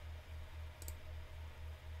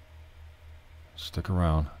 Stick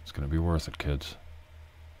around. It's going to be worth it, kids.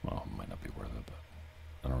 Well, it might not be worth it, but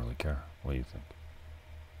I don't really care. What do you think?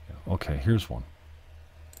 Yeah. Okay, here's one.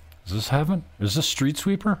 Is this heaven? Is this Street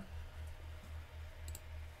Sweeper?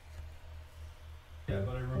 Yeah,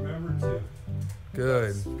 but I remembered to.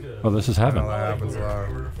 Good. Oh, this is heaven. That happens a lot.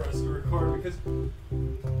 Remember to press the record because,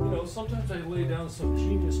 sometimes I lay down some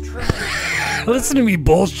genius track. Listen to me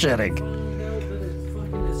bullshitting.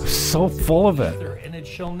 So full of it. And it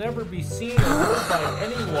shall never be seen or heard by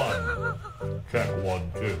anyone. Check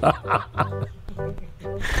 1,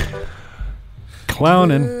 2.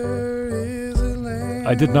 Clowning.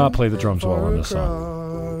 I did not play the drums well on this song.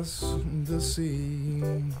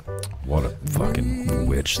 What a fucking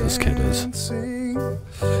witch this kid is.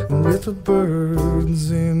 With the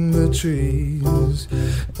birds in the trees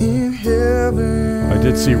in heaven. I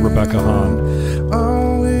did see Rebecca Hahn.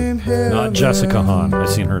 Oh, in heaven. Not Jessica Hahn. I've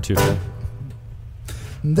seen her too.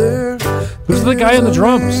 Who's the guy on the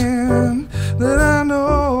drums? That I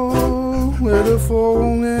know where the four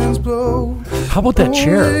winds blow. How about that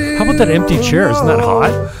chair? How about that empty chair? Isn't that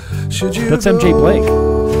hot? That's MJ Blake.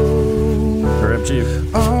 Or MJ.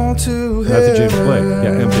 That's a James Blake.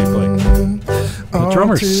 Yeah, MJ Blake. The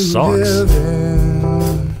drummer sucks.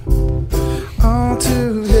 On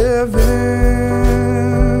to heaven.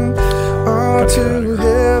 On to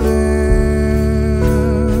heaven.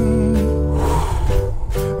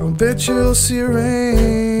 I bet you'll see a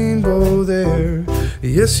rainbow there.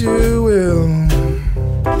 Yes, you will.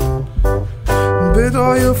 Bet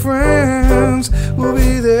all your friends will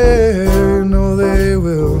be there. No, they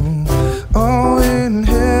will. All in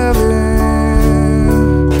heaven.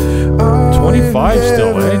 25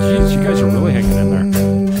 still, eh? Jeez, you guys are really hanging in there.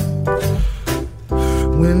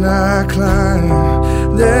 When I climb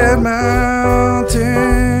that mountain,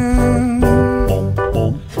 Boom,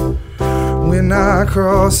 boom. when I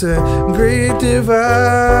cross that great divide,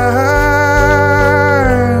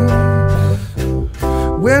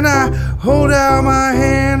 when I hold out my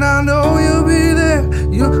hand, I know you'll be there.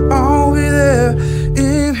 You'll all be there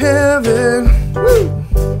in heaven. Woo!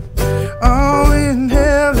 All in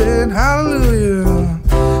heaven, hallelujah.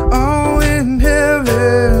 All in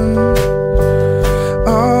heaven.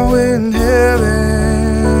 All in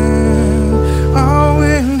heaven. All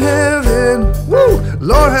in heaven. Woo!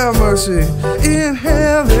 Lord have mercy. In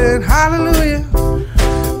heaven, hallelujah.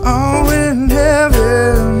 All in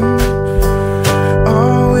heaven.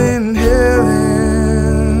 All in heaven.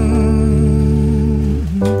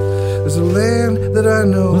 There's a land that I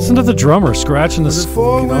know. Listen to the drummer scratching the,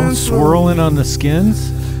 swirling on the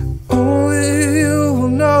skins. Only you will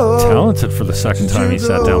know. Talented for the second time he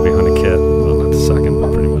sat down behind a kit. Well, not the second,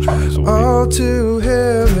 but pretty much when he was all to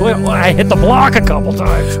heaven. Well, I hit the block a couple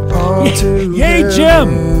times. Yay, Jim!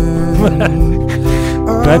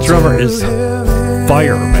 That drummer is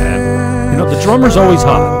fire, man. You know, the drummer's always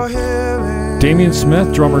hot. Damian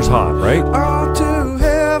Smith, drummer's hot, right?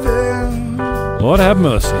 Lord have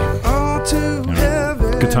mercy.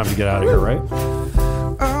 Good time to get out of here, right?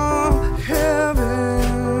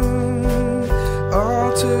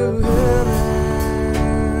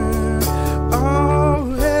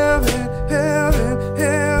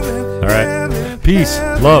 All right. Peace,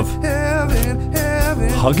 love.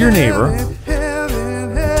 Hug your neighbor.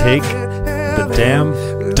 Take the damn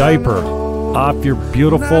diaper off your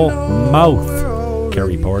beautiful mouth,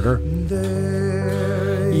 Carrie Porter.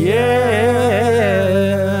 Yeah.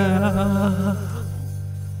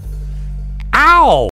 Ow!